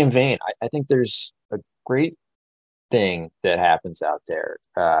that same vein, I think there's a great thing that happens out there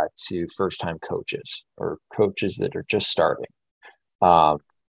to first-time coaches or coaches that are just starting. And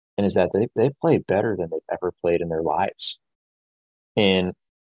is that they play better than they've ever played in their lives. And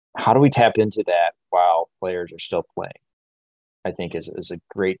how do we tap into that while players are still playing? I think is a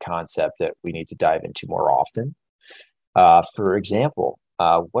great concept that we need to dive into more often. For example,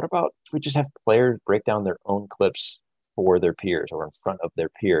 what about if we just have players break down their own clips for their peers or in front of their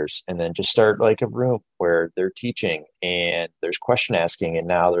peers, and then just start like a room where they're teaching and there's question asking, and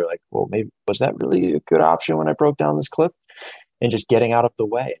now they're like, well, maybe was that really a good option when I broke down this clip? And just getting out of the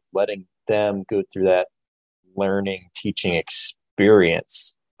way, letting them go through that learning, teaching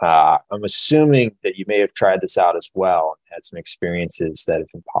experience. I'm assuming that you may have tried this out as well and had some experiences that have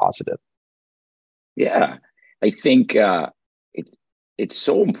been positive. Yeah, I think it's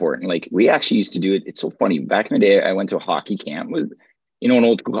so important. Like, we actually used to do it. It's so funny. Back in the day, I went to a hockey camp. It was, an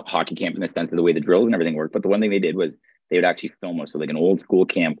old school hockey camp in the sense of the way the drills and everything worked. But the one thing they did was they would actually film us, so like an old school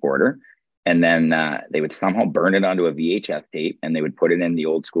camcorder. And then they would somehow burn it onto a VHS tape, and they would put it in the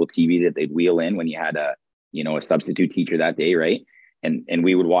old school TV that they'd wheel in when you had a substitute teacher that day, right? And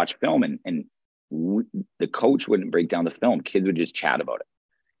we would watch film, and the coach wouldn't break down the film. Kids would just chat about it.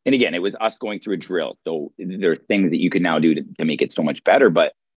 And again, it was us going through a drill. So there are things that you could now do to make it so much better.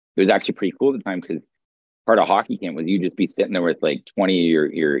 But it was actually pretty cool at the time, because part of hockey camp was you'd just be sitting there with like 20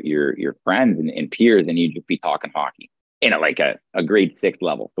 of your friends and peers, and you'd just be talking hockey. In like a grade 6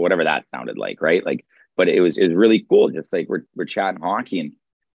 level, so whatever that sounded like, right? Like, but it was really cool. Just like we're chatting hockey,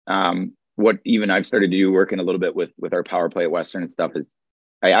 and what even I've started to do, working a little bit with our power play at Western and stuff, is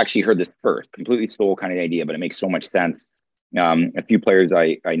I actually heard this first, completely stole kind of idea, but it makes so much sense. A few players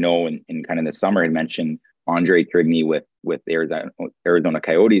I know in kind of the summer had mentioned Andre Trigney with Arizona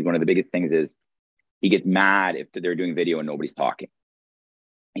Coyotes. One of the biggest things is he gets mad if they're doing video and nobody's talking.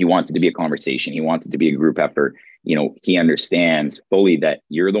 He wants it to be a conversation. He wants it to be a group effort. He understands fully that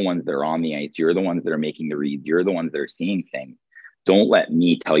you're the ones that are on the ice. You're the ones that are making the reads. You're the ones that are seeing things. Don't let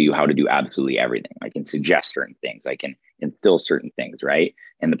me tell you how to do absolutely everything. I can suggest certain things. I can instill certain things, right?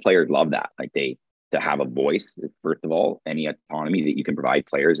 And the players love that. Like, to have a voice, first of all, any autonomy that you can provide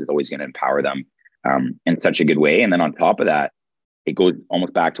players is always going to empower them in such a good way. And then on top of that, it goes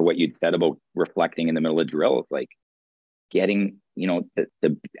almost back to what you'd said about reflecting in the middle of drills, like getting,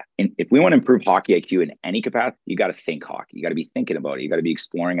 if we want to improve hockey IQ in any capacity, you got to think hockey. You got to be thinking about it. You got to be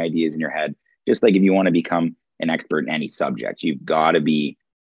exploring ideas in your head. Just like if you want to become an expert in any subject, you've got to be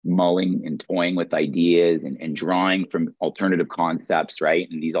mulling and toying with ideas and drawing from alternative concepts, right?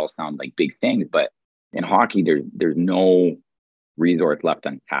 And these all sound like big things, but in hockey, there's no resource left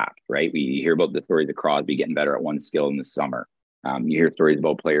untapped, right? We hear about the stories of Crosby getting better at one skill in the summer. You hear stories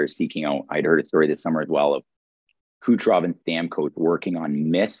about players seeking out. I'd heard a story this summer as well of Kucherov and Stamkos working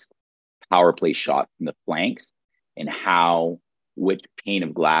on missed power play shots from the flanks and which pane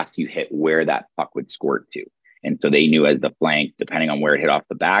of glass you hit where that puck would squirt to. And so they knew as the flank, depending on where it hit off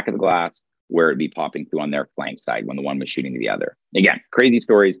the back of the glass, where it'd be popping through on their flank side when the one was shooting to the other. Again, crazy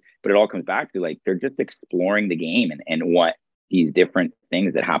stories, but it all comes back to like they're just exploring the game and what these different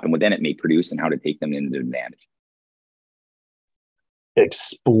things that happen within it may produce and how to take them into advantage.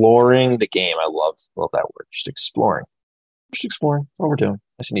 Exploring the game. I love that word. Just exploring. That's what we're doing.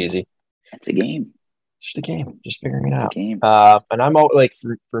 Nice and easy. It's a game. Just a game. Just figuring it out. Game. And I'm like,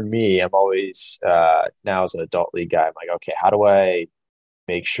 for me, I'm always now as an adult league guy, I'm like, okay, how do I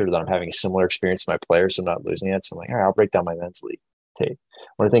make sure that I'm having a similar experience to my players so I'm not losing it? So I'm like, all right, I'll break down my men's league tape.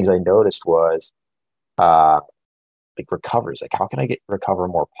 One of the things I noticed was like recoveries. Like, how can I recover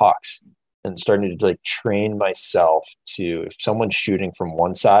more pucks? And starting to like train myself to, if someone's shooting from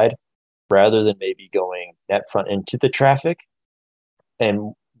one side, rather than maybe going net front into the traffic,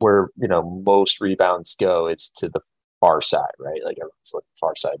 and where most rebounds go, it's to the far side, right? Like everyone's like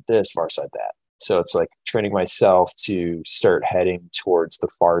far side this, far side that. So it's like training myself to start heading towards the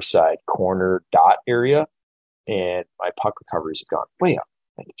far side corner dot area, and my puck recoveries have gone way up.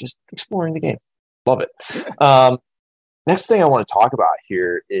 Like just exploring the game, love it. Next thing I want to talk about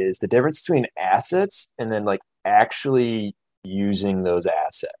here is the difference between assets and then like actually using those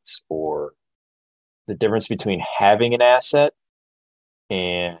assets, or the difference between having an asset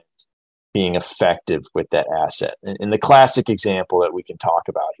and being effective with that asset. And the classic example that we can talk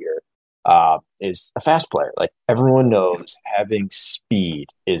about here is a fast player. Like everyone knows having speed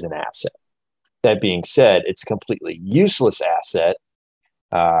is an asset. That being said, it's a completely useless asset,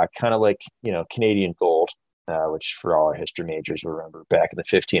 kind of like, Canadian gold. Which for all our history majors will remember back in the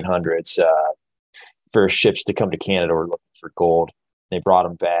 1500s, first ships to come to Canada were looking for gold. They brought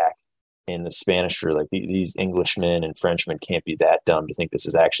them back, and the Spanish were like, these Englishmen and Frenchmen can't be that dumb to think this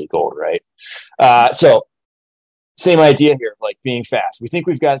is actually gold, right? So same idea here, like being fast. We think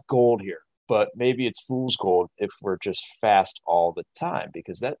we've got gold here, but maybe it's fool's gold if we're just fast all the time,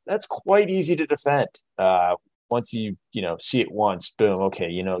 because that's quite easy to defend. Once you see it once, boom, okay,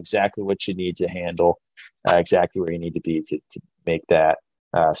 you know exactly what you need to handle. Exactly where you need to be to make that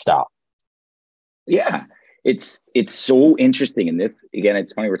stop. Yeah, it's so interesting. And this, again,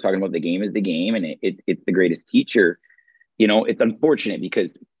 it's funny, we're talking about the game is the game, and it's the greatest teacher. It's unfortunate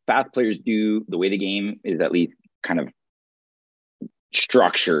because fast players do, the way the game is at least kind of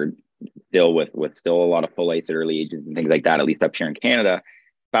structured still with still a lot of full ice at early ages and things like that, at least up here in Canada,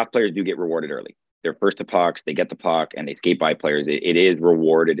 fast players do get rewarded early. They're first to pucks, they get the puck, and they skate by players. It is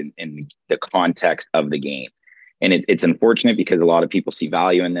rewarded in the context of the game. And it's unfortunate because a lot of people see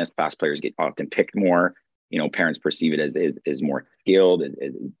value in this. Fast players get often picked more. Parents perceive it as more skilled,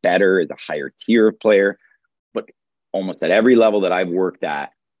 as better, as a higher tier of player. But almost at every level that I've worked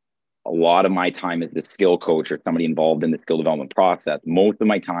at, a lot of my time as the skill coach or somebody involved in the skill development process. Most of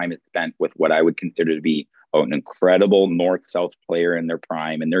my time is spent with what I would consider to be an incredible north-south player in their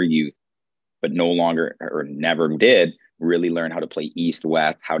prime, in their youth, but no longer or never did really learn how to play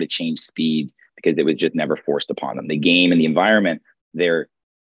east-west, how to change speeds, because it was just never forced upon them. The game and the environment, the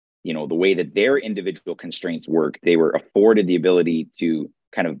way that their individual constraints work, they were afforded the ability to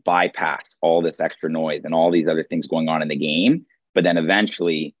kind of bypass all this extra noise and all these other things going on in the game. But then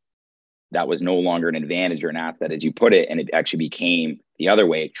eventually that was no longer an advantage or an asset, as you put it, and it actually became the other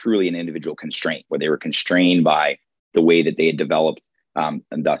way, truly an individual constraint, where they were constrained by the way that they had developed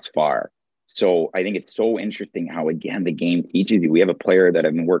thus far. So I think it's so interesting how, again, the game teaches you. We have a player that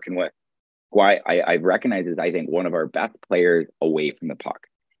I've been working with who I've recognized as, I think, one of our best players away from the puck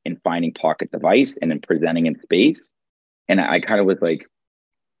in finding pockets of ice and in presenting in space. And I kind of was like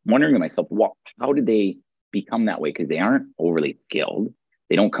wondering to myself, how did they become that way? Because they aren't overly skilled.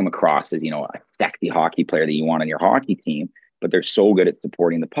 They don't come across as, a sexy hockey player that you want on your hockey team, but they're so good at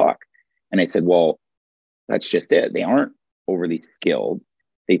supporting the puck. And I said, well, that's just it. They aren't overly skilled.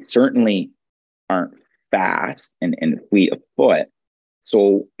 They certainly aren't fast and fleet of foot.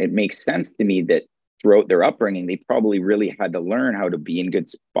 So it makes sense to me that throughout their upbringing, they probably really had to learn how to be in good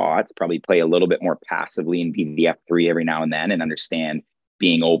spots, probably play a little bit more passively and be the F3 every now and then, and understand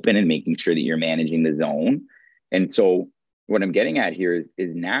being open and making sure that you're managing the zone. And so what I'm getting at here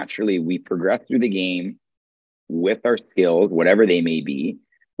is naturally we progress through the game with our skills, whatever they may be,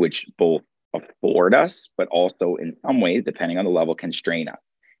 which both afford us, but also in some ways, depending on the level, constrain us.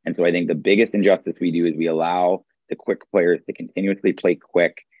 And so I think the biggest injustice we do is we allow the quick players to continuously play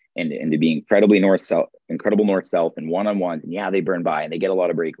quick and to be incredible north-south and one-on-ones. And yeah, they burn by and they get a lot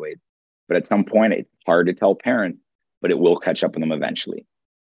of breakaways. But at some point, it's hard to tell parents, but it will catch up with them eventually.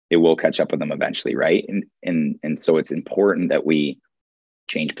 It will catch up with them eventually, right? And so it's important that we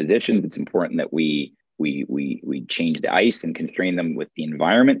change positions. It's important that we change the ice and constrain them with the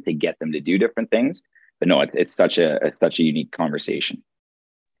environment to get them to do different things. But no, it's such a unique conversation.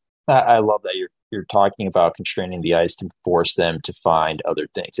 I love that you're talking about constraining the ice to force them to find other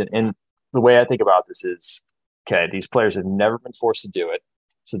things. And the way I think about this is, okay, these players have never been forced to do it,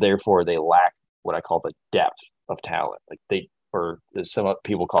 so therefore they lack what I call the depth of talent. Like or as some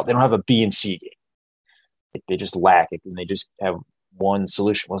people call it, they don't have a B and C game. Like they just lack it, and they just have one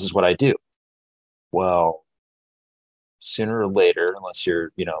solution. Well, this is what I do. Well, sooner or later, unless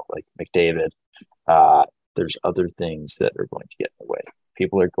you're, like McDavid, there's other things that are going to get in the way.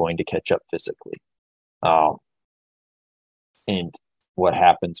 People are going to catch up physically. And what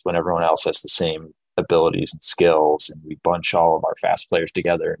happens when everyone else has the same abilities and skills, and we bunch all of our fast players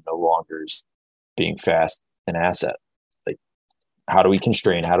together, and no longer is being fast an asset? Like, how do we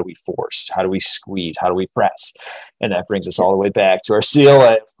constrain? How do we force? How do we squeeze? How do we press? And that brings us all the way back to our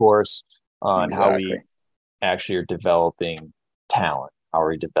CLA, of course, on how we actually are developing talent. How are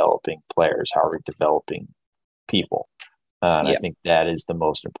we developing players? How are we developing people? And I think that is the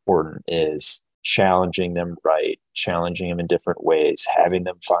most important, is challenging them right, challenging them in different ways, having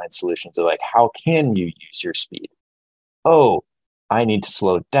them find solutions of like, how can you use your speed? Oh, I need to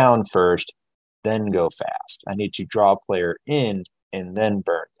slow down first, then go fast. I need to draw a player in and then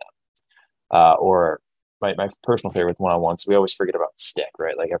burn them. Or my personal favorite with one-on-ones, we always forget about the stick,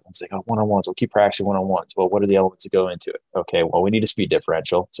 right? Like everyone's like, oh, one-on-ones, we'll keep practicing one-on-ones. Well, what are the elements that go into it? Okay, well, we need a speed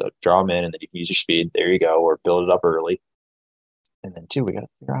differential. So draw them in and then you can use your speed. There you go. Or build it up early. And then two, we got to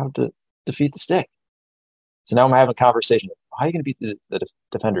figure out how to defeat the stick. So now I'm having a conversation. How are you going to beat the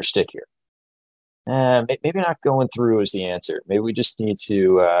defender's stick here? Maybe not going through is the answer. Maybe we just need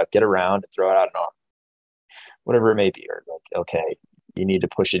to get around and throw it out an arm. Whatever it may be. Or like, okay, you need to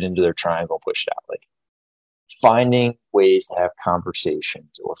push it into their triangle, push it out. Like, finding ways to have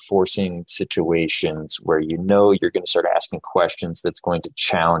conversations or forcing situations where you're going to start asking questions that's going to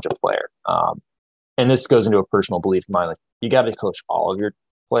challenge a player. And this goes into a personal belief of mine. Like, you got to coach all of your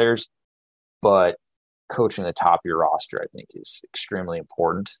players, but coaching the top of your roster, I think, is extremely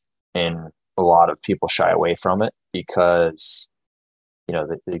important. And a lot of people shy away from it because,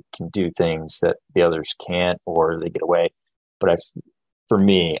 they can do things that the others can't, or they get away. But for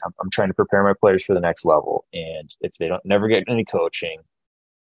me, I'm trying to prepare my players for the next level. And if they never get any coaching,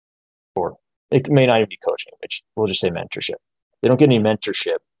 or it may not even be coaching, which we'll just say mentorship. They don't get any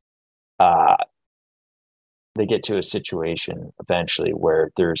mentorship. They get to a situation eventually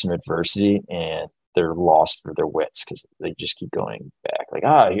where there's some adversity and they're lost for their wits because they just keep going back. Like,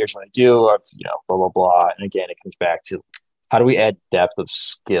 here's what I do, blah, blah, blah. And again, it comes back to, how do we add depth of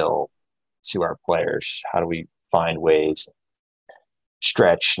skill to our players? How do we find ways to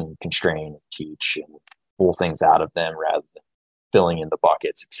stretch and constrain and teach and pull things out of them rather than filling in the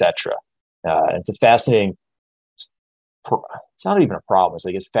buckets, etc. It's a fascinating, it's not even a problem. It's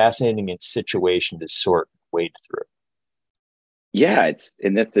like, it's fascinating in situation to sort wade through. Yeah,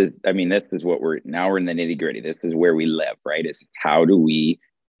 this is what we're in the nitty gritty. This is where we live, right? Is how do we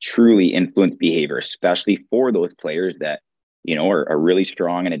truly influence behavior, especially for those players that, are really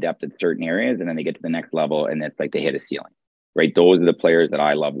strong and adept at certain areas, and then they get to the next level and it's like they hit a ceiling, right? Those are the players that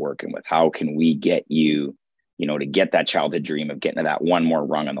I love working with. How can we get you, to get that childhood dream of getting to that one more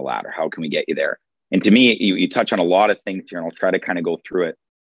rung on the ladder? How can we get you there? And to me, you touch on a lot of things here, and I'll try to kind of go through it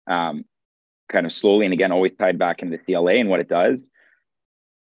kind of slowly, and again, always tied back into the CLA and what it does.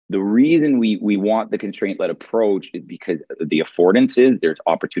 The reason we want the constraint-led approach is because the affordances, there's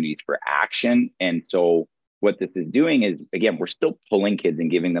opportunities for action. And so what this is doing is, again, we're still pulling kids and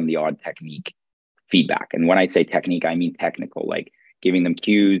giving them the odd technique feedback. And when I say technique, I mean technical, like giving them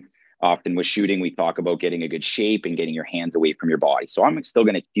cues. Often with shooting, we talk about getting a good shape and getting your hands away from your body. So I'm still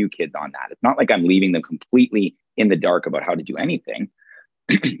going to cue kids on that. It's not like I'm leaving them completely in the dark about how to do anything.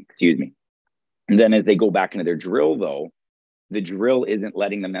 Excuse me. And then as they go back into their drill, though, the drill isn't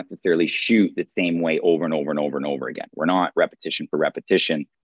letting them necessarily shoot the same way over and over and over and over again. We're not repetition for repetition.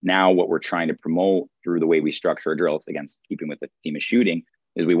 Now, what we're trying to promote through the way we structure our drills, against keeping with the theme of shooting,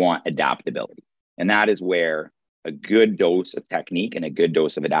 is we want adaptability. And that is where a good dose of technique and a good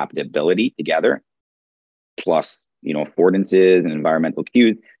dose of adaptability together, plus, affordances and environmental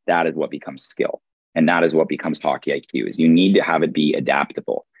cues, that is what becomes skill. And that is what becomes hockey IQ, is you need to have it be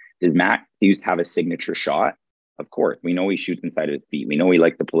adaptable. Does Matthews have a signature shot? Of course. We know he shoots inside of his feet. We know he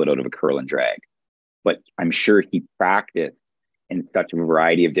likes to pull it out of a curl and drag. But I'm sure he practiced in such a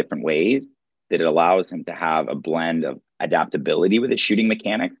variety of different ways that it allows him to have a blend of adaptability with his shooting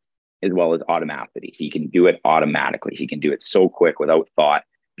mechanics as well as automaticity. He can do it automatically. He can do it so quick without thought,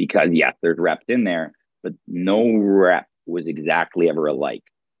 because yes, there's reps in there, but no rep was exactly ever alike.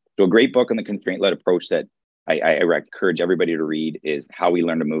 So a great book on the constraint-led approach that I encourage everybody to read is How We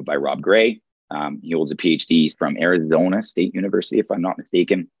Learn to Move by Rob Gray. He holds a PhD from Arizona State University, if I'm not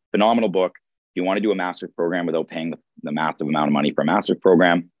mistaken. Phenomenal book. If you want to do a master's program without paying the massive amount of money for a master's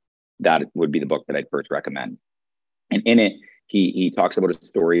program, that would be the book that I'd first recommend. And in it, he talks about a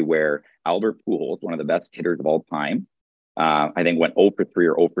story where Albert Pujols, one of the best hitters of all time, I think went 0 for 3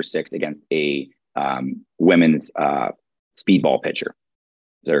 or 0 for 6 against a women's speedball pitcher.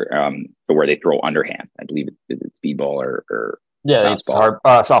 Where they throw underhand. I believe it's speedball or yeah, it's hard,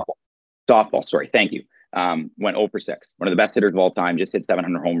 softball. Softball, sorry, thank you. Went 0 for 6. One of the best hitters of all time, just hit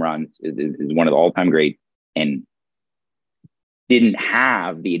 700 home runs, is one of the all-time greats, and didn't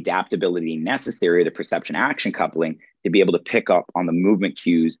have the adaptability necessary, the perception action coupling, to be able to pick up on the movement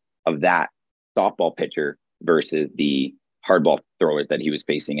cues of that softball pitcher versus the hardball throwers that he was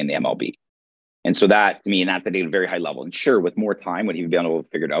facing in the MLB. And so that, to me, and that's at a very high level. And sure, with more time, would he be able to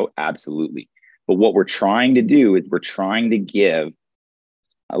figure it out? Absolutely. But what we're trying to do is we're trying to give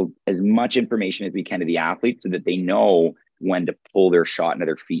as much information as we can to the athletes so that they know when to pull their shot into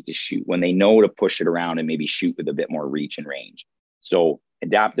their feet to shoot, when they know to push it around and maybe shoot with a bit more reach and range. So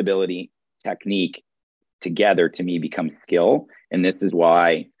adaptability, technique together, to me, becomes skill. And this is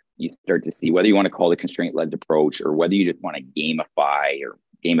why you start to see, whether you want to call it a constraint-led approach or whether you just want to gamify, or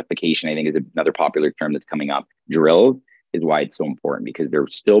gamification, I think, is another popular term that's coming up, drills, is why it's so important, because they're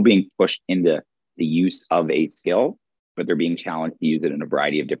still being pushed into the use of a skill, but they're being challenged to use it in a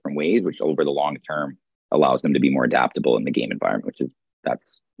variety of different ways, which over the long term allows them to be more adaptable in the game environment,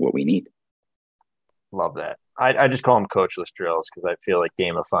 that's what we need. Love that. I just call them coachless drills because I feel like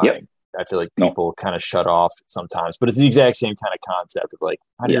gamifying. Yep. I feel like people kind of shut off sometimes, but it's the exact same kind of concept of like,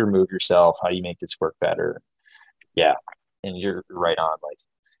 how do you remove yourself? How do you make this work better? Yeah. And you're right on. Like,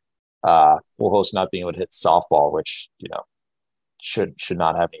 Pujols not being able to hit softball, which, should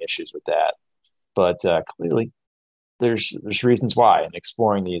not have any issues with that. But clearly there's reasons why, and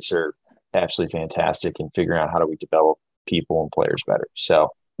exploring these are absolutely fantastic, and figuring out how do we develop people and players better. So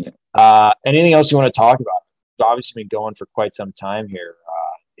anything else you want to talk about? We've obviously been going for quite some time here.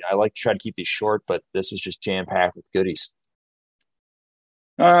 I like to try to keep these short, but this was just jam-packed with goodies.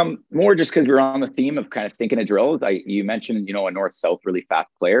 More just because we're on the theme of kind of thinking of drills. You mentioned, a north-south really fast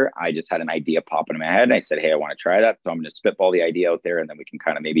player. I just had an idea pop into my head, and I said, hey, I want to try that. So I'm going to spitball the idea out there, and then we can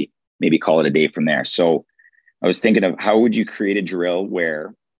kind of maybe call it a day from there. So I was thinking of, how would you create a drill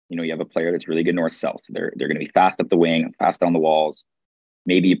where, you have a player that's really good north-south. So they're going to be fast up the wing, fast down the walls.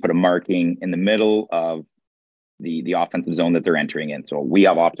 Maybe you put a marking in the middle of the offensive zone that they're entering in. So we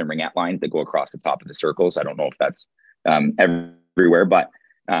have often ringette lines that go across the top of the circles. I don't know if that's everywhere, but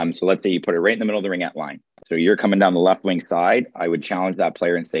so let's say you put it right in the middle of the ringette line. So you're coming down the left wing side. I would challenge that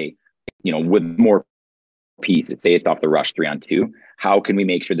player and say, with more pieces, say it's off the rush 3-on-2. How can we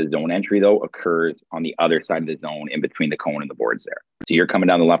make sure the zone entry, though, occurs on the other side of the zone in between the cone and the boards there? So you're coming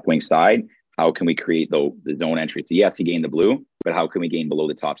down the left wing side. How can we create the zone entry? So yes, he gained the blue, but how can we gain below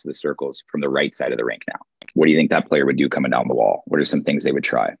the tops of the circles from the right side of the rink now? What do you think that player would do coming down the wall? What are some things they would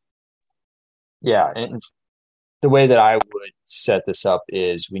try? Yeah, and the way that I would set this up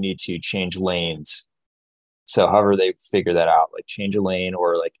is we need to change lanes. So however they figure that out, like change a lane,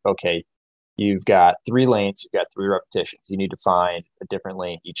 or like, okay, you've got 3 lanes, you've got 3 repetitions. You need to find a different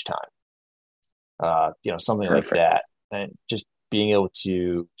lane each time. Something Perfect. Like that. And just being able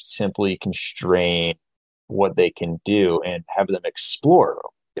to simply constrain what they can do and have them explore.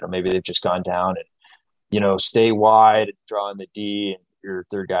 Maybe they've just gone down and, stay wide and draw in the D, and your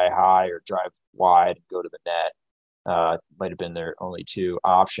third guy high, or drive wide and go to the net. Might have been their only 2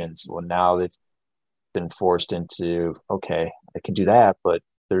 options. Well, now they've been forced into, okay, I can do that, but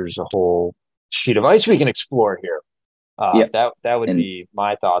there's a whole sheet of ice we can explore here. That would be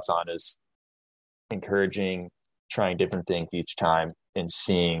my thoughts on, is encouraging trying different things each time and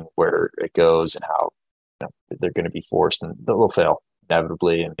seeing where it goes and how they're going to be forced, and they'll fail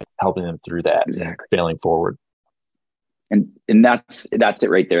inevitably, and helping them through that, failing forward. And that's it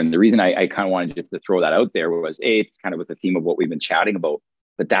right there. And the reason I kind of wanted just to throw that out there was it's kind of with the theme of what we've been chatting about.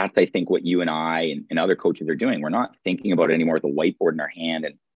 But that's, I think, what you and I and other coaches are doing. We're not thinking about it anymore with a whiteboard in our hand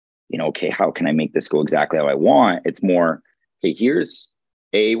and, okay, how can I make this go exactly how I want? It's more, okay, here's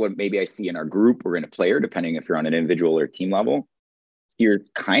what maybe I see in our group or in a player, depending if you're on an individual or team level. Here's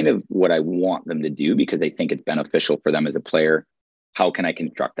kind of what I want them to do because I think it's beneficial for them as a player. How can I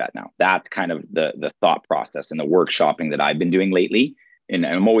construct that now? That's kind of the thought process and the workshopping that I've been doing lately. And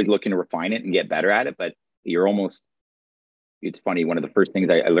I'm always looking to refine it and get better at it. But it's funny. One of the first things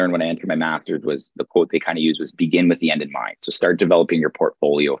I learned when I entered my master's was the quote they kind of used was begin with the end in mind. So start developing your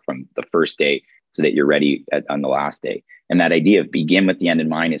portfolio from the first day so that you're ready on the last day. And that idea of begin with the end in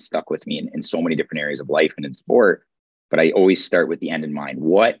mind is stuck with me in so many different areas of life and in sport. But I always start with the end in mind.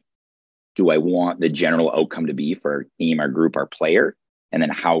 What do I want the general outcome to be for our team, our group, our player? And then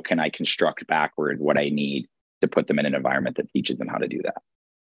how can I construct backward what I need to put them in an environment that teaches them how to do that?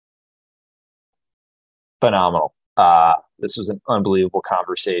 Phenomenal. This was an unbelievable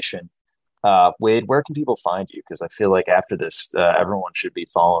conversation. Wade, where can people find you? Because I feel like after this, everyone should be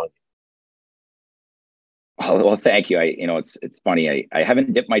following you. Oh, well, thank you. It's funny. I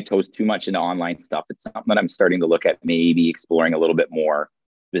haven't dipped my toes too much into online stuff. It's something that I'm starting to look at, maybe exploring a little bit more,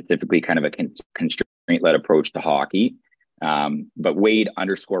 specifically kind of a constraint-led approach to hockey. But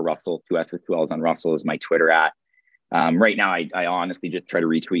Wade_Russell, 2 S's, 2 L's on Russell is my Twitter at. Right now, I honestly just try to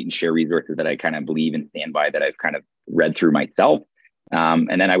retweet and share resources that I kind of believe and stand by that I've kind of read through myself.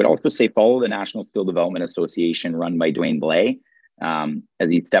 And then I would also say follow the National Skill Development Association run by Dwayne Blay. As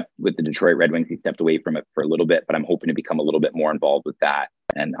he stepped with the Detroit Red Wings, he stepped away from it for a little bit, but I'm hoping to become a little bit more involved with that.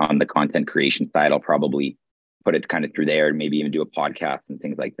 And on the content creation side, I'll probably put it kind of through there and maybe even do a podcast and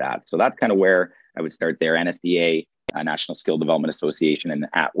things like that. So that's kind of where I would start there. NSDA, National Skill Development Association, and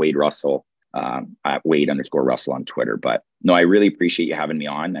at Wade Russell, at Wade_Russell on Twitter. But no, I really appreciate you having me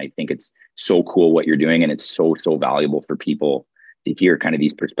on. I think it's so cool what you're doing, and it's so valuable for people to hear kind of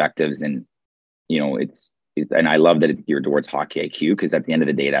these perspectives. And, and I love that it's geared towards hockey IQ, because at the end of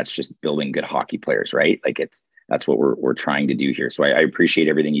the day, that's just building good hockey players, right? Like that's what we're trying to do here. So I appreciate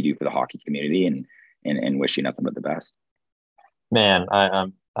everything you do for the hockey community and wish you nothing but the best. Man,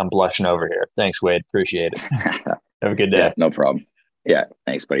 I'm blushing over here. Thanks, Wade. Appreciate it. Have a good day. Yeah, no problem. Yeah,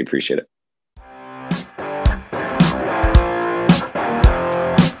 thanks, buddy. Appreciate it.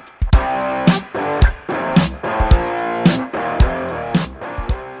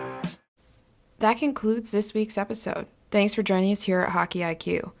 That concludes this week's episode. Thanks for joining us here at Hockey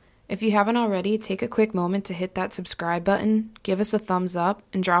IQ. If you haven't already, take a quick moment to hit that subscribe button, give us a thumbs up,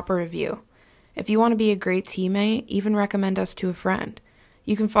 and drop a review. If you want to be a great teammate, even recommend us to a friend.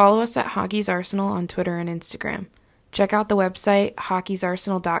 You can follow us at Hockey's Arsenal on Twitter and Instagram. Check out the website,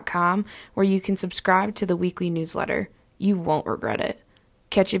 hockeysarsenal.com, where you can subscribe to the weekly newsletter. You won't regret it.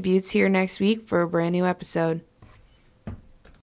 Catch your buttes here next week for a brand new episode.